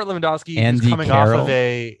 Well, Robert Lewandowski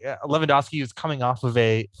is coming off of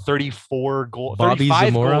a 35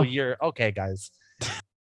 goal year. Okay, guys.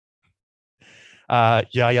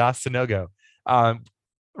 Yaya Sanogo. Robert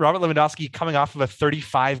Lewandowski coming off of a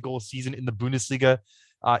 35 goal season in the Bundesliga,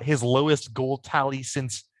 his lowest goal tally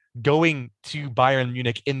since going to Bayern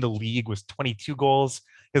Munich in the league was 22 goals.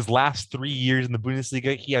 His last 3 years in the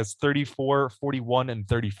Bundesliga, he has 34, 41, and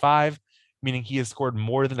 35. Meaning he has scored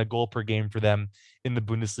more than a goal per game for them in the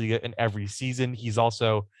Bundesliga in every season. He's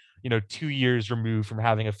also, 2 years removed from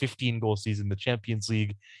having a 15-goal season in the Champions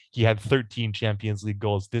League. He had 13 Champions League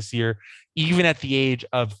goals this year. Even at the age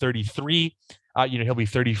of 33, he'll be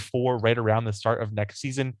 34 right around the start of next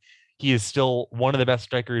season. He is still one of the best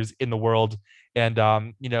strikers in the world. And,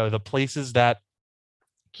 the places that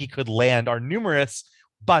he could land are numerous,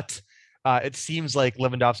 but it seems like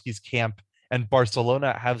Lewandowski's camp and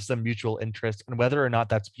Barcelona have some mutual interest, and whether or not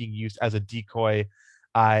that's being used as a decoy,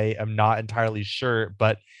 I am not entirely sure.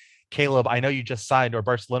 But Caleb, I know you just signed, or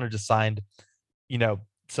Barcelona just signed, you know,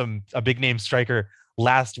 a big name striker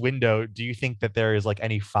last window. Do you think that there is like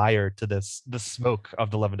any fire to the smoke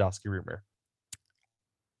of the Lewandowski rumor?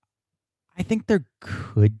 I think there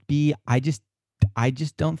could be. I just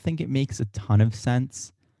don't think it makes a ton of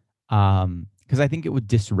sense. Because I think it would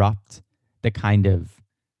disrupt the kind of,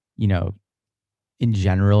 you know, in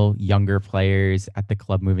general, younger players at the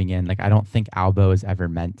club moving in. Like, I don't think Albo is ever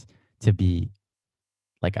meant to be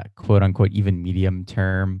like a quote unquote even medium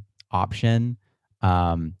term option.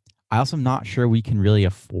 I also am not sure we can really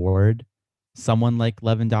afford someone like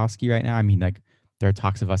Lewandowski right now. I mean, like, there are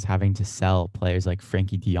talks of us having to sell players like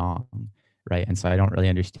Frankie de Jong, right? And so I don't really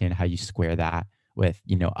understand how you square that with,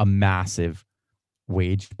 you know, a massive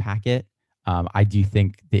wage packet. I do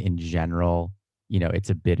think that in general, you know, it's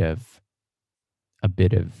a bit of,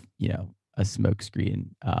 you know, a smokescreen,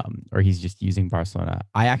 or he's just using Barcelona.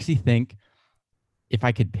 I actually think if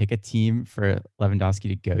I could pick a team for Lewandowski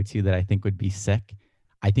to go to that I think would be sick,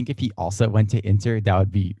 I think if he also went to Inter, that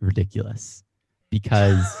would be ridiculous.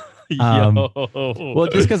 Because well,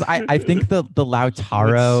 just because I think the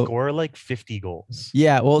Lautaro score like 50 goals.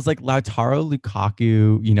 Yeah, well, it's like Lautaro,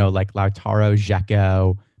 Lukaku, you know, like Lautaro,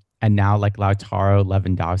 Dzeko, and now like Lautaro,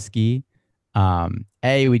 Lewandowski.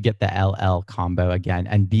 A, we get the LL combo again,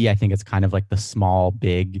 and B, I think it's kind of like the small,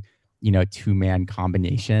 big, you know, 2-man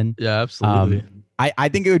combination. Yeah, absolutely. I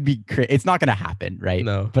think it would be it's not going to happen, right?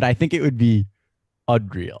 No. But I think it would be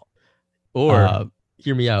unreal. Or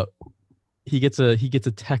hear me out. He gets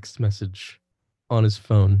a text message on his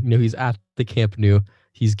phone. You know, he's at the Camp Nou.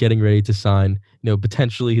 He's getting ready to sign, you know,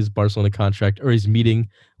 potentially his Barcelona contract, or he's meeting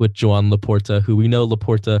with Joan Laporta, who we know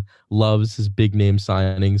Laporta loves his big name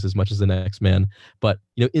signings as much as the next man. But,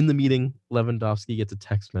 you know, in the meeting, Lewandowski gets a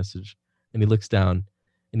text message and he looks down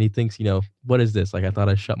and he thinks, you know, what is this? Like, I thought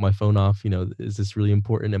I shut my phone off. You know, is this really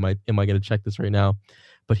important? Am I going to check this right now?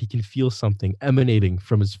 But he can feel something emanating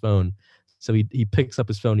from his phone. So he picks up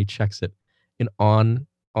his phone, he checks it, and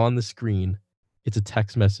on the screen, it's a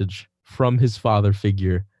text message from his father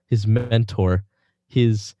figure, his mentor,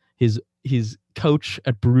 his coach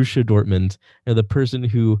at Borussia Dortmund, and the person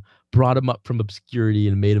who brought him up from obscurity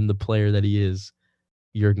and made him the player that he is,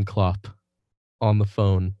 Jurgen Klopp, on the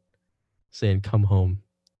phone, saying, "Come home,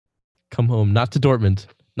 not to Dortmund,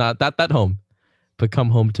 not that home, but come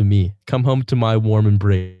home to me, come home to my warm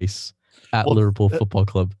embrace at Liverpool Football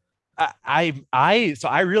Club." So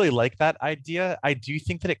I really like that idea. I do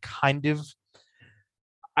think that it kind of,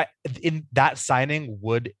 in that signing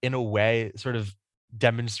would, in a way, sort of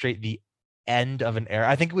demonstrate the end of an era.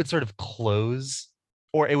 I think it would sort of close,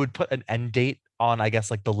 or it would put an end date on, I guess,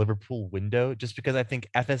 like the Liverpool window, just because I think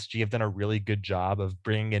FSG have done a really good job of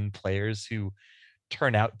bringing in players who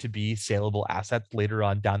turn out to be saleable assets later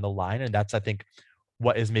on down the line. And that's, I think,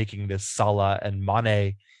 what is making this Salah and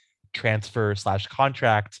Mane transfer /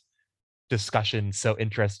 contract discussion so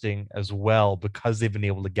interesting as well, because they've been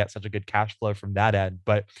able to get such a good cash flow from that end.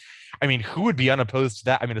 But I mean, who would be unopposed to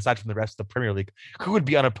that? I mean, aside from the rest of the Premier League, who would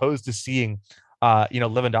be unopposed to seeing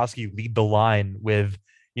Lewandowski lead the line with,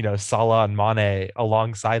 you know, Salah and Mane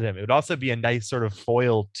alongside him? It would also be a nice sort of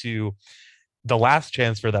foil to the last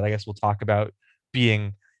transfer that I guess we'll talk about,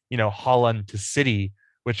 being, you know, Haaland to City,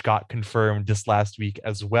 which got confirmed this last week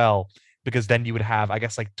as well, because then you would have, I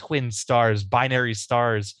guess, like twin stars, binary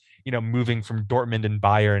stars, you know, moving from Dortmund and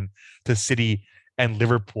Bayern to City and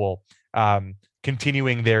Liverpool,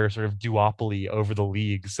 continuing their sort of duopoly over the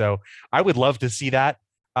league. So I would love to see that.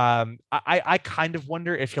 I kind of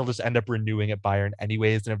wonder if he'll just end up renewing at Bayern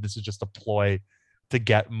anyways, and if this is just a ploy to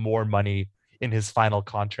get more money in his final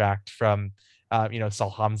contract from,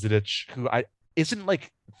 Salhamdzic, who isn't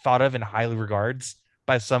like thought of in highly regards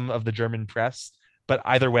by some of the German press. But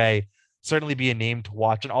either way, certainly be a name to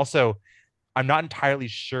watch. And also, I'm not entirely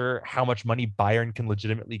sure how much money Bayern can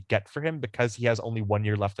legitimately get for him, because he has only 1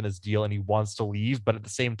 year left on his deal and he wants to leave. But at the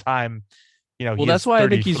same time, you know, that's why I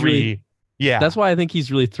think he's really, yeah. That's why I think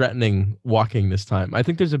he's really threatening walking this time. I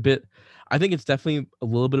think it's definitely a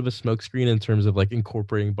little bit of a smokescreen in terms of like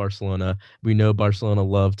incorporating Barcelona. We know Barcelona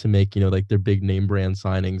love to make, you know, like their big name brand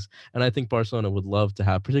signings. And I think Barcelona would love to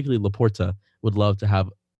have, particularly Laporta, would love to have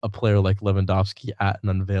a player like Lewandowski at an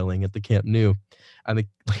unveiling at the Camp Nou. I think,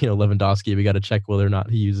 you know, Lewandowski, we got to check whether or not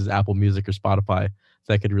he uses Apple Music or Spotify.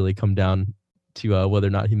 That could really come down to whether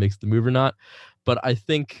or not he makes the move or not. But I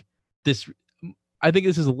think I think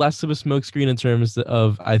this is less of a smokescreen in terms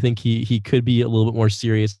of I think he could be a little bit more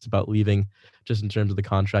serious about leaving just in terms of the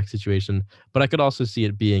contract situation. But I could also see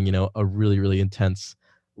it being, a really, really intense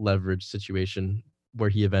leverage situation where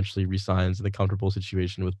he eventually resigns in a comfortable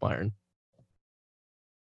situation with Bayern.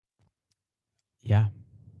 Yeah.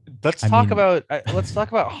 Let's I talk mean-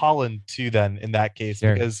 about Holland too. Then in that case,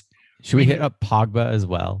 Sure. because Should we we hit kn- up Pogba as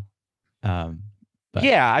well? But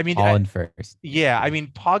yeah, I mean, Holland first. yeah, I mean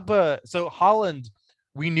Pogba. So Holland,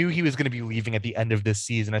 we knew he was going to be leaving at the end of this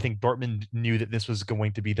season. I think Dortmund knew that this was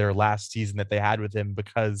going to be their last season that they had with him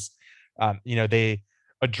because, they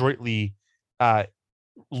adroitly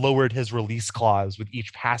lowered his release clause with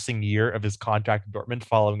each passing year of his contract at Dortmund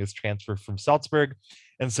following his transfer from Salzburg.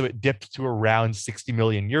 And so it dipped to around 60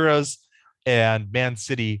 million euros. And Man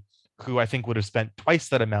City, who I think would have spent twice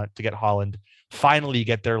that amount to get Holland, finally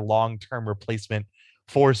get their long-term replacement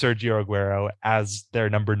for Sergio Aguero as their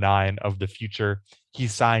number 9 of the future. He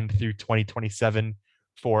signed through 2027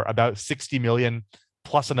 for about 60 million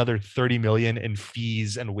plus another 30 million in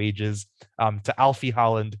fees and wages to Alfie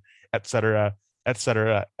Holland, etc.,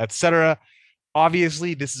 etc., etc.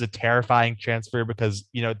 Obviously, this is a terrifying transfer because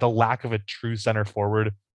the lack of a true center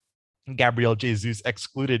forward, Gabriel Jesus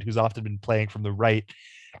excluded, who's often been playing from the right,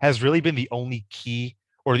 has really been the only key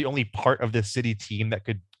or the only part of this City team that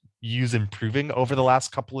could use improving over the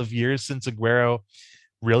last couple of years since Aguero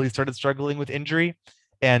really started struggling with injury.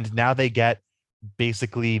 And now they get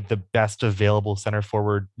basically the best available center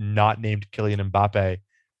forward, not named Kylian Mbappe,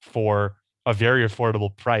 for a very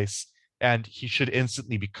affordable price. And he should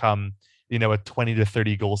instantly become, a 20 to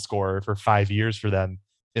 30 goal scorer for 5 years for them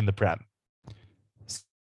in the Prem.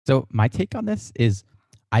 So my take on this is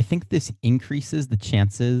I think this increases the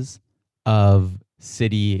chances of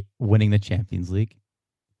City winning the Champions League.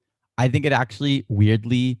 I think it actually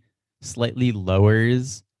weirdly slightly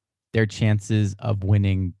lowers their chances of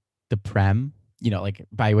winning the Prem, like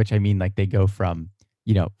by which I mean like they go from,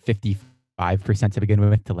 55% to begin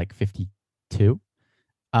with to like 52.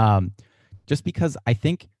 Just because I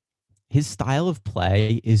think his style of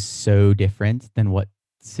play is so different than what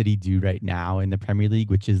City do right now in the Premier League,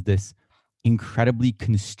 which is this incredibly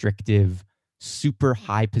constrictive, super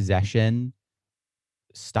high possession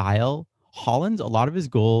style. Holland, a lot of his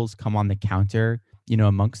goals come on the counter,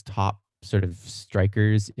 amongst top sort of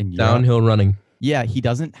strikers in Europe. Downhill running. Yeah, he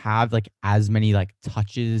doesn't have like as many like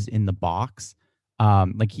touches in the box.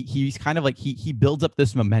 Like he's kind of like he builds up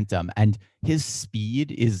this momentum, and his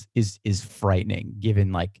speed is frightening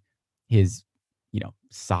given like his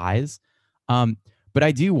size. But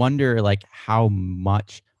I do wonder like how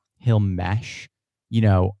much he'll mesh,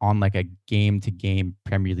 on like a game to game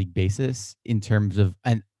Premier League basis in terms of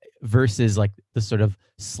and versus like the sort of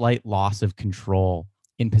slight loss of control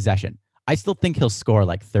in possession. I still think he'll score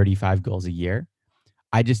like 35 goals a year.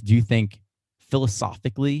 I just do think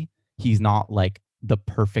philosophically he's not like the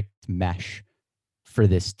perfect mesh for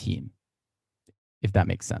this team, if that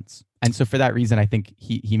makes sense. And so for that reason, I think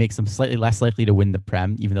he makes them slightly less likely to win the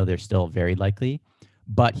Prem, even though they're still very likely.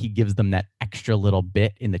 But he gives them that extra little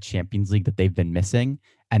bit in the Champions League that they've been missing.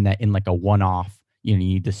 And that in like a one-off, you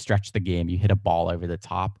need to stretch the game, you hit a ball over the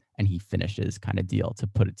top, and he finishes kind of deal to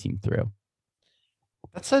put a team through.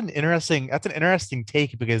 That's an interesting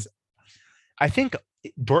take because I think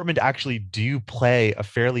Dortmund actually do play a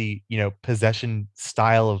fairly, possession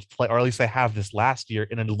style of play, or at least they have this last year.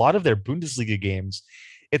 And in a lot of their Bundesliga games,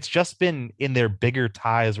 it's just been in their bigger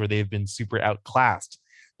ties where they've been super outclassed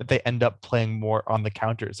that they end up playing more on the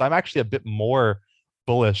counter. So I'm actually a bit more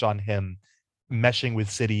bullish on him meshing with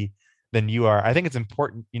City than you are. I think it's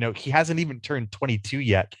important. He hasn't even turned 22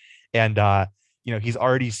 yet. And, he's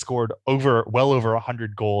already scored well over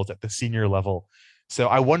 100 goals at the senior level. So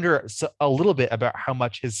I wonder a little bit about how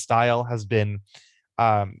much his style has been,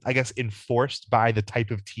 I guess, enforced by the type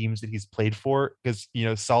of teams that he's played for. Because,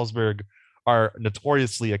 Salzburg are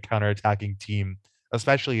notoriously a counterattacking team,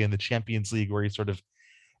 especially in the Champions League where he sort of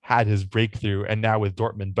had his breakthrough, and now with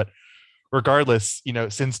Dortmund. But regardless,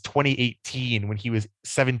 since 2018, when he was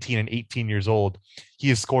 17 and 18 years old, he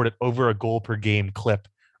has scored at over a goal per game clip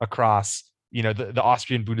across, the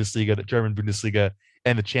Austrian Bundesliga, the German Bundesliga,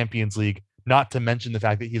 and the Champions League, not to mention the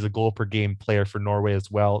fact that he's a goal per game player for Norway as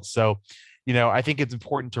well. So, I think it's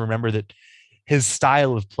important to remember that his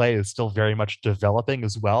style of play is still very much developing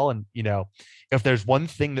as well. And, if there's one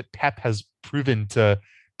thing that Pep has proven to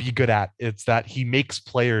be good at, it's that he makes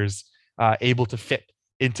players able to fit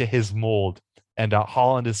into his mold. And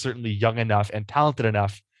Holland is certainly young enough and talented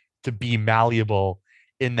enough to be malleable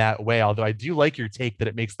in that way. Although I do like your take that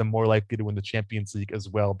it makes them more likely to win the Champions League as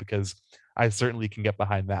well, because I certainly can get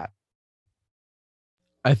behind that.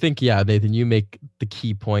 I think, yeah, Nathan, you make the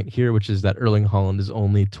key point here, which is that Erling Haaland is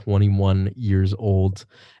only 21 years old,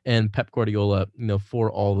 and Pep Guardiola,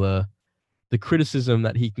 for all the criticism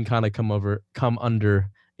that he can kind of come under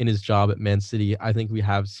in his job at Man City, I think we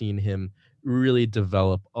have seen him really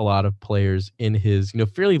develop a lot of players in his,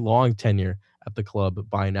 fairly long tenure at the club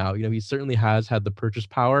by now. He certainly has had the purchase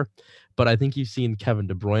power, but I think you've seen Kevin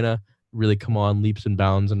De Bruyne really come on leaps and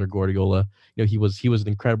bounds under Guardiola. He was an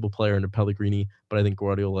incredible player under Pellegrini, but I think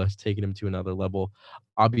Guardiola has taken him to another level.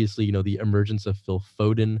 Obviously, the emergence of Phil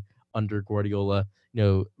Foden under Guardiola,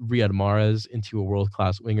 Riyad Mahrez into a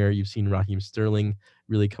world-class winger. You've seen Raheem Sterling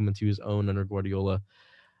really come into his own under Guardiola.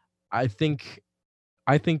 I think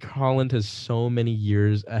Haaland has so many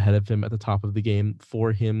years ahead of him at the top of the game.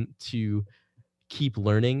 For him to keep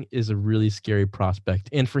learning is a really scary prospect.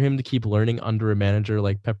 And for him to keep learning under a manager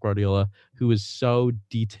like Pep Guardiola, who is so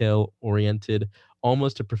detail-oriented,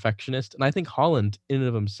 almost a perfectionist. And I think Haaland, in and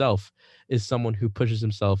of himself, is someone who pushes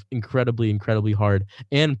himself incredibly, incredibly hard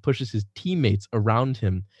and pushes his teammates around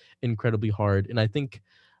him incredibly hard. And I think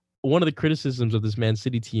one of the criticisms of this Man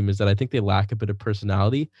City team is that I think they lack a bit of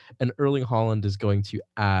personality, and Erling Haaland is going to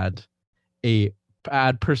add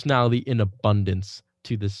personality in abundance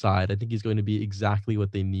to this side. I think he's going to be exactly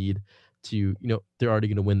what they need to, they're already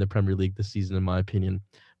going to win the Premier League this season, in my opinion,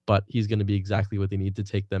 but he's going to be exactly what they need to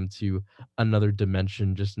take them to another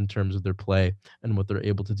dimension just in terms of their play and what they're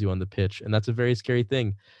able to do on the pitch. And that's a very scary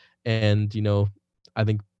thing. And, I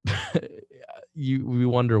think we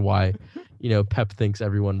wonder why, Pep thinks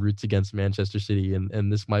everyone roots against Manchester City,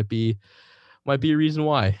 and this might be a reason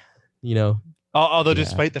why, Although, Yeah.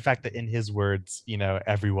 despite the fact that in his words,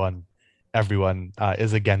 everyone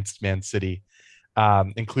is against Man City,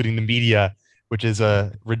 including the media, which is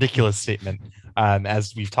a ridiculous statement,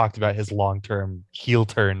 as we've talked about his long-term heel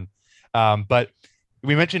turn. But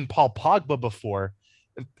we mentioned Paul Pogba before.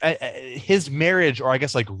 His marriage, or I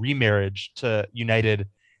guess like remarriage to United,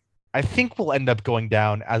 I think will end up going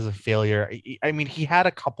down as a failure. I mean, he had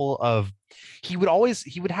a couple of, he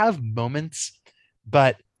would have moments,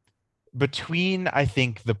 but between, I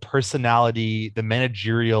think, the personality, the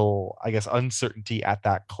managerial, I guess, uncertainty at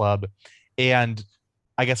that club, and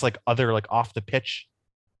I guess like other like off the pitch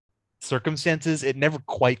circumstances, it never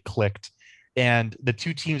quite clicked. And the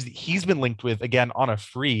two teams that he's been linked with, again, on a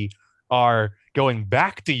free, are going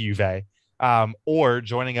back to Juve, or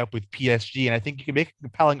joining up with PSG. And I think you can make a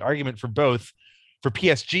compelling argument for both. For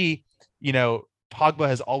PSG, Pogba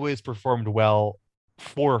has always performed well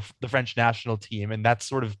for the French national team. And that's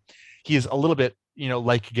sort of, he is a little bit,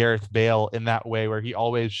 like Gareth Bale in that way, where he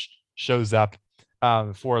always shows up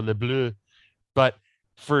for Le Bleu. But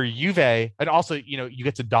for Juve, and also, you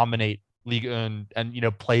get to dominate Ligue 1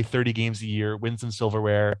 and, play 30 games a year, win some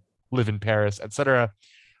silverware, live in Paris, etc.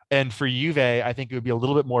 And for Juve, I think it would be a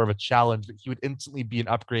little bit more of a challenge, but he would instantly be an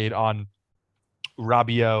upgrade on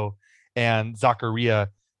Rabiot and Zakaria.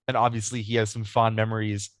 And obviously he has some fond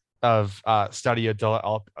memories of Stadio della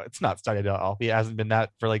Alpi. It's not Stadio della Alpi. It hasn't been that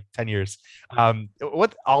for like 10 years.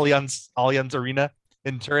 What Allianz Arena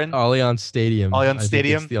in Turin? Allianz Stadium. Allianz I think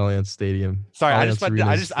Stadium? it's the Allianz Stadium. Sorry,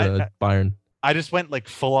 Allianz Bayern. I just went like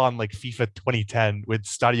full on like FIFA 2010 with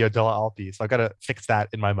Stadio della Alpi. So I got to fix that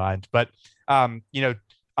in my mind. But,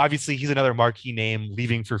 obviously he's another marquee name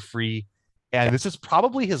leaving for free. And this is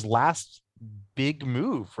probably his last big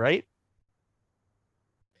move, right?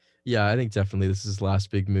 Yeah, I think definitely this is his last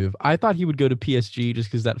big move. I thought he would go to PSG just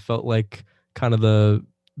because that felt like kind of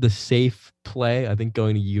the safe play. I think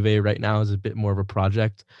going to Juve right now is a bit more of a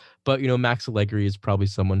project. But, Max Allegri is probably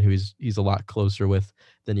someone who he's a lot closer with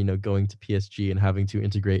than, going to PSG and having to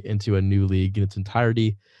integrate into a new league in its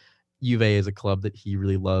entirety. Juve is a club that he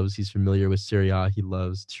really loves. He's familiar with Serie A. He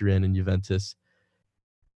loves Turin and Juventus.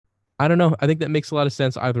 I don't know. I think that makes a lot of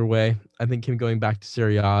sense either way. I think him going back to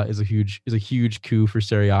Serie A is a huge coup for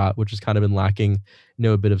Serie A, which has kind of been lacking,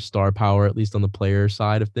 a bit of star power, at least on the player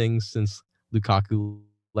side of things, since Lukaku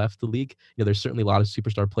left the league. There's certainly a lot of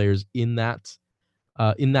superstar players in that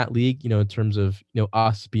league, in terms of,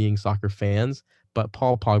 us being soccer fans. But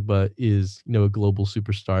Paul Pogba is, a global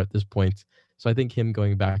superstar at this point. So I think him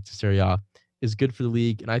going back to Serie A is good for the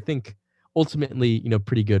league. And I think ultimately,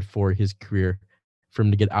 pretty good for his career, for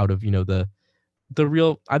him to get out of, the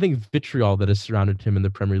real, I think, vitriol that has surrounded him in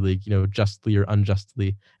the Premier League, justly or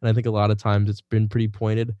unjustly. And I think a lot of times it's been pretty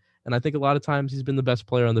pointed. And I think a lot of times he's been the best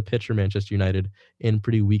player on the pitch for Manchester United in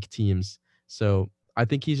pretty weak teams. So I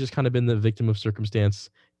think he's just kind of been the victim of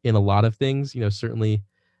circumstance in a lot of things. Certainly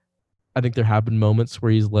I think there have been moments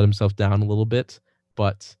where he's let himself down a little bit,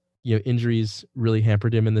 but injuries really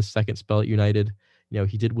hampered him in this second spell at United.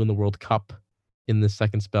 He did win the World Cup in the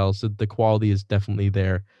second spell. So the quality is definitely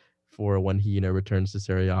there for when he, returns to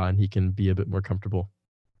Serie A and he can be a bit more comfortable.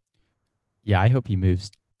 Yeah, I hope he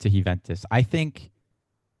moves to Juventus. I think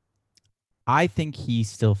he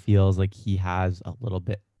still feels like he has a little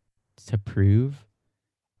bit to prove.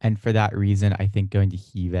 And for that reason, I think going to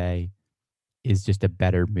Juve is just a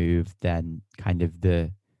better move than kind of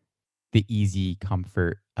the easy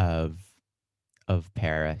comfort of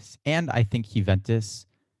Paris. And I think Juventus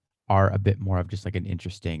are a bit more of just like an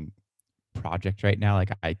interesting project right now.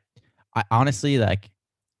 Like I honestly like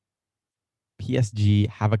PSG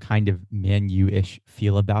have a kind of Man U-ish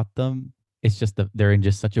feel about them. It's just that they're in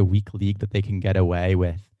just such a weak league that they can get away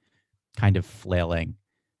with kind of flailing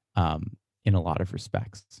in a lot of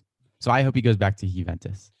respects. So I hope he goes back to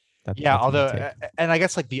Juventus. Yeah, That's my although, take. and I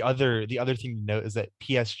guess like the other thing to note is that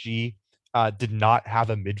PSG did not have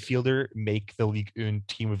a midfielder make the Ligue 1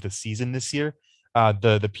 team of the season this year.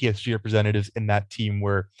 The PSG representatives in that team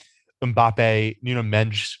were Mbappe, Nuno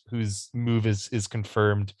Mendes, whose move is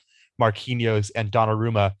confirmed, Marquinhos, and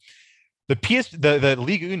Donnarumma. The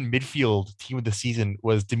Ligue 1 midfield team of the season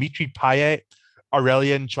was Dimitri Payet,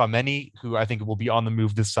 Aurelien Tchouameni, who I think will be on the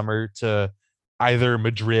move this summer to either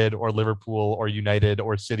Madrid or Liverpool or United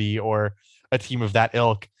or City or a team of that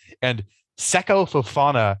ilk, and Seko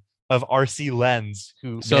Fofana of RC Lens,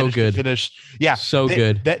 who So managed good. to finish. Yeah, So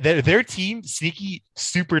good. Their team, sneaky,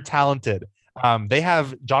 super talented. They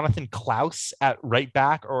have Jonathan Klaus at right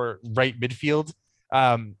back or right midfield,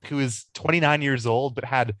 who is 29 years old but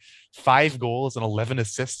had 5 goals and 11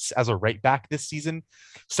 assists as a right back this season.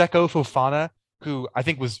 Seko Fofana, who I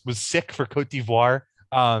think was sick for Cote d'Ivoire,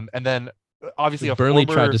 and then obviously a Burnley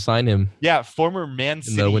former, tried to sign him. yeah, former Man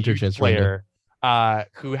City the winter youth transfer window. player,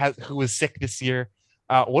 who was sick this year.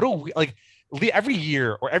 Every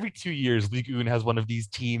year or every 2 years, Ligue 1 has one of these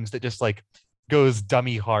teams that just like goes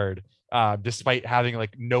dummy hard, despite having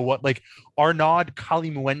like no one, like Arnaud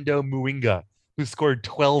Kalimuendo Muinga, who scored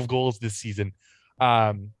 12 goals this season,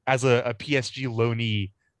 as a PSG loanee,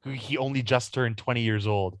 who he only just turned 20 years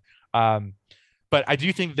old. But I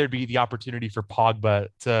do think there'd be the opportunity for Pogba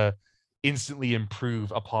to instantly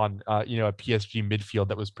improve upon a PSG midfield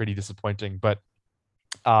that was pretty disappointing. But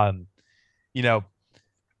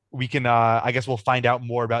we can I guess we'll find out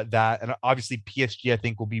more about that. And obviously PSG, I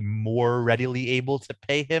think, will be more readily able to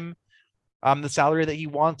pay him the salary that he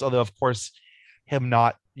wants, although of course him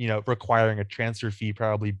not requiring a transfer fee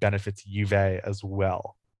probably benefits Juve as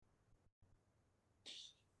well.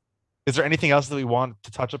 Is there anything else that we want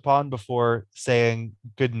to touch upon before saying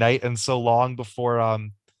good night and so long before I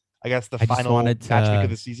guess the final match week of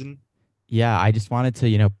the season? Yeah, I just wanted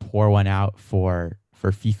to, pour one out for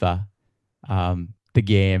FIFA, the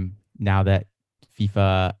game, now that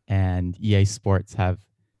FIFA and EA Sports have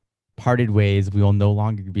parted ways. We will no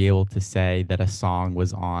longer be able to say that a song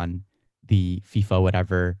was on the FIFA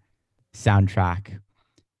whatever soundtrack.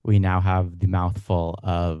 We now have the mouthful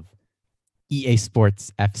of EA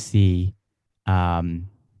Sports FC.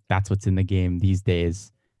 That's what's in the game these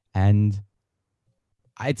days. And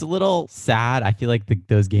it's a little sad. I feel like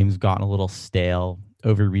those games gotten a little stale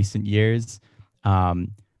over recent years.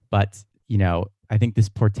 But, I think this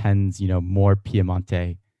portends, more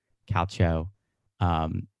Piemonte Calcio,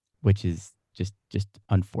 which is just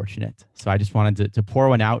unfortunate. So I just wanted to pour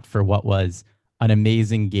one out for what was an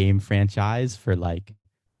amazing game franchise for like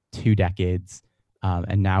 2 decades.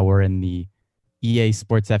 And now we're in the EA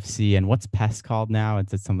Sports FC. And what's PES called now?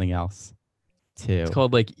 It's something else too. It's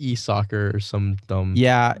called like e-soccer or some dumb.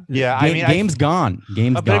 Yeah. Game's gone.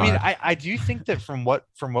 Game's but gone. I mean, I do think that from what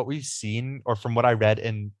we've seen, or from what I read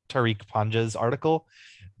in Tariq Panja's article,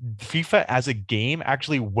 FIFA as a game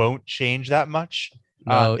actually won't change that much.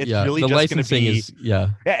 It's really the just licensing gonna be, is yeah.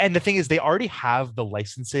 And the thing is, they already have the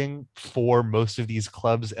licensing for most of these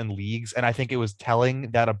clubs and leagues, and I think it was telling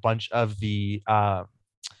that a bunch of the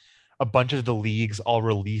leagues all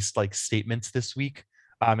released like statements this week,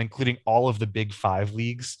 including all of the big 5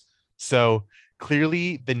 leagues. So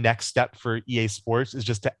clearly, the next step for EA Sports is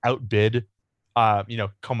just to outbid,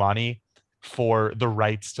 Konami for the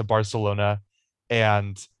rights to Barcelona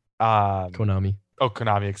and Konami.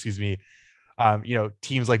 Konami, excuse me.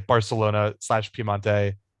 Teams like Barcelona /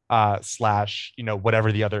 Piemonte /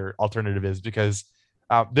 whatever the other alternative is, because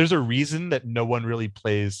there's a reason that no one really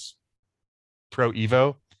plays Pro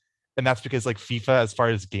Evo, and that's because like FIFA, as far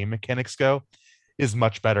as game mechanics go, is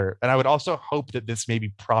much better. And I would also hope that this maybe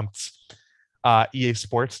prompts EA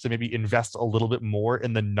Sports to maybe invest a little bit more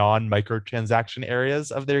in the non-microtransaction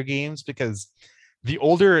areas of their games, because the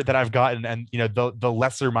older that I've gotten, and the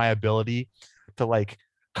lesser my ability to like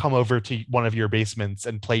come over to one of your basements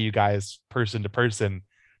and play you guys person to person,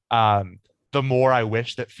 the more I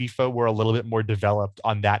wish that FIFA were a little bit more developed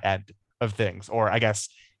on that end of things, or I guess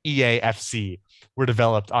EAFC were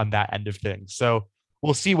developed on that end of things. So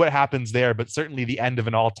we'll see what happens there, but certainly the end of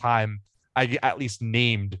an all-time, at least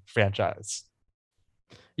named franchise.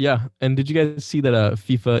 Yeah, and did you guys see that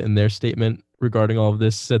FIFA in their statement regarding all of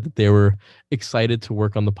this said that they were excited to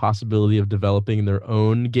work on the possibility of developing their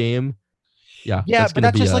own game? Yeah, Yeah, but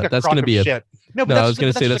that's just like a that's crock gonna of be a shit. No, but no. I was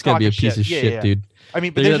gonna say that's gonna be a piece of Yeah, shit, yeah. dude. I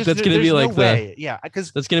mean, but That's gonna be there's like no the way. Yeah,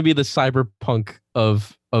 because that's gonna be the cyberpunk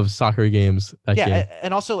of soccer games. That yeah, game.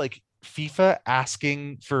 and also like FIFA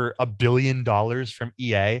asking for $1 billion from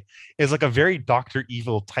EA is like a very Dr.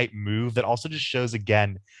 Evil type move that also just shows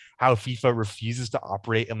again how FIFA refuses to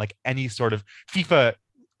operate in like any sort of FIFA,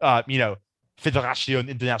 Fédération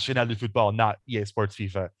Internationale de Football, not EA Sports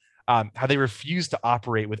FIFA. How they refuse to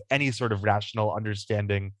operate with any sort of rational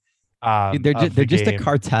understanding. Dude, they're just a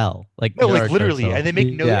cartel. Like No, They are like a literally, cartel. and they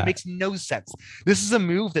make Yeah. it makes no sense. This is a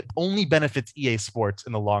move that only benefits EA Sports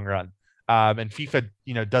in the long run, and FIFA,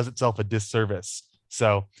 does itself a disservice.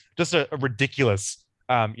 So just a ridiculous,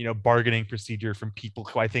 bargaining procedure from people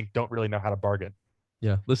who I think don't really know how to bargain.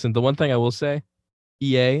 Yeah. Listen, the one thing I will say,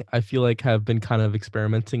 EA, I feel like have been kind of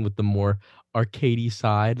experimenting with the more arcadey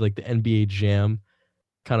side, like the NBA Jam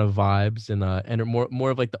kind of vibes, and are more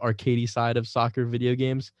of like the arcadey side of soccer video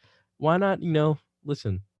games. Why not,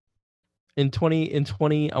 listen, in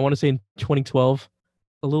 20, I want to say in 2012,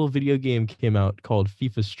 a little video game came out called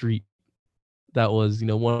FIFA Street that was,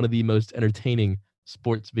 one of the most entertaining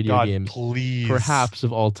sports video God, games please. perhaps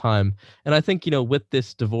of all time. And I think, with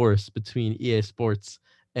this divorce between EA Sports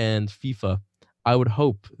and FIFA, I would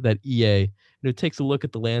hope that EA, takes a look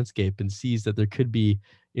at the landscape and sees that there could be,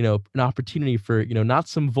 an opportunity for, not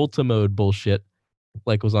some Volta mode bullshit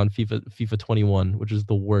like was on FIFA 21, which is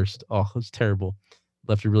the worst. Oh, it's terrible.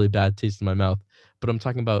 Left a really bad taste in my mouth. But I'm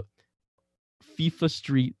talking about FIFA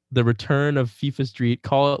Street, the return of FIFA Street.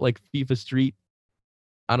 Call it like FIFA Street,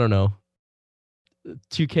 I don't know,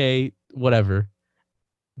 2K, whatever.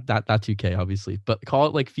 Not 2K, obviously, but call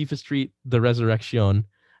it like FIFA Street, the Resurrection,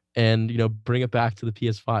 and bring it back to the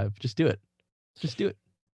PS5. Just do it. Just do it.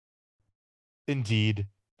 Indeed.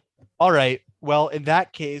 All right. Well, in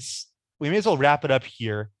that case, we may as well wrap it up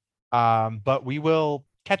here. But we will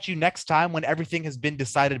catch you next time when everything has been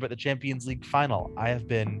decided about the Champions League final. I have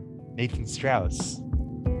been Nathan Strauss.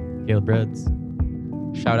 Caleb Rhodes.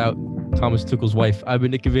 Shout out Thomas Tuchel's wife. I've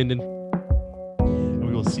been Nick Vinden. And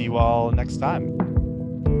we will see you all next time.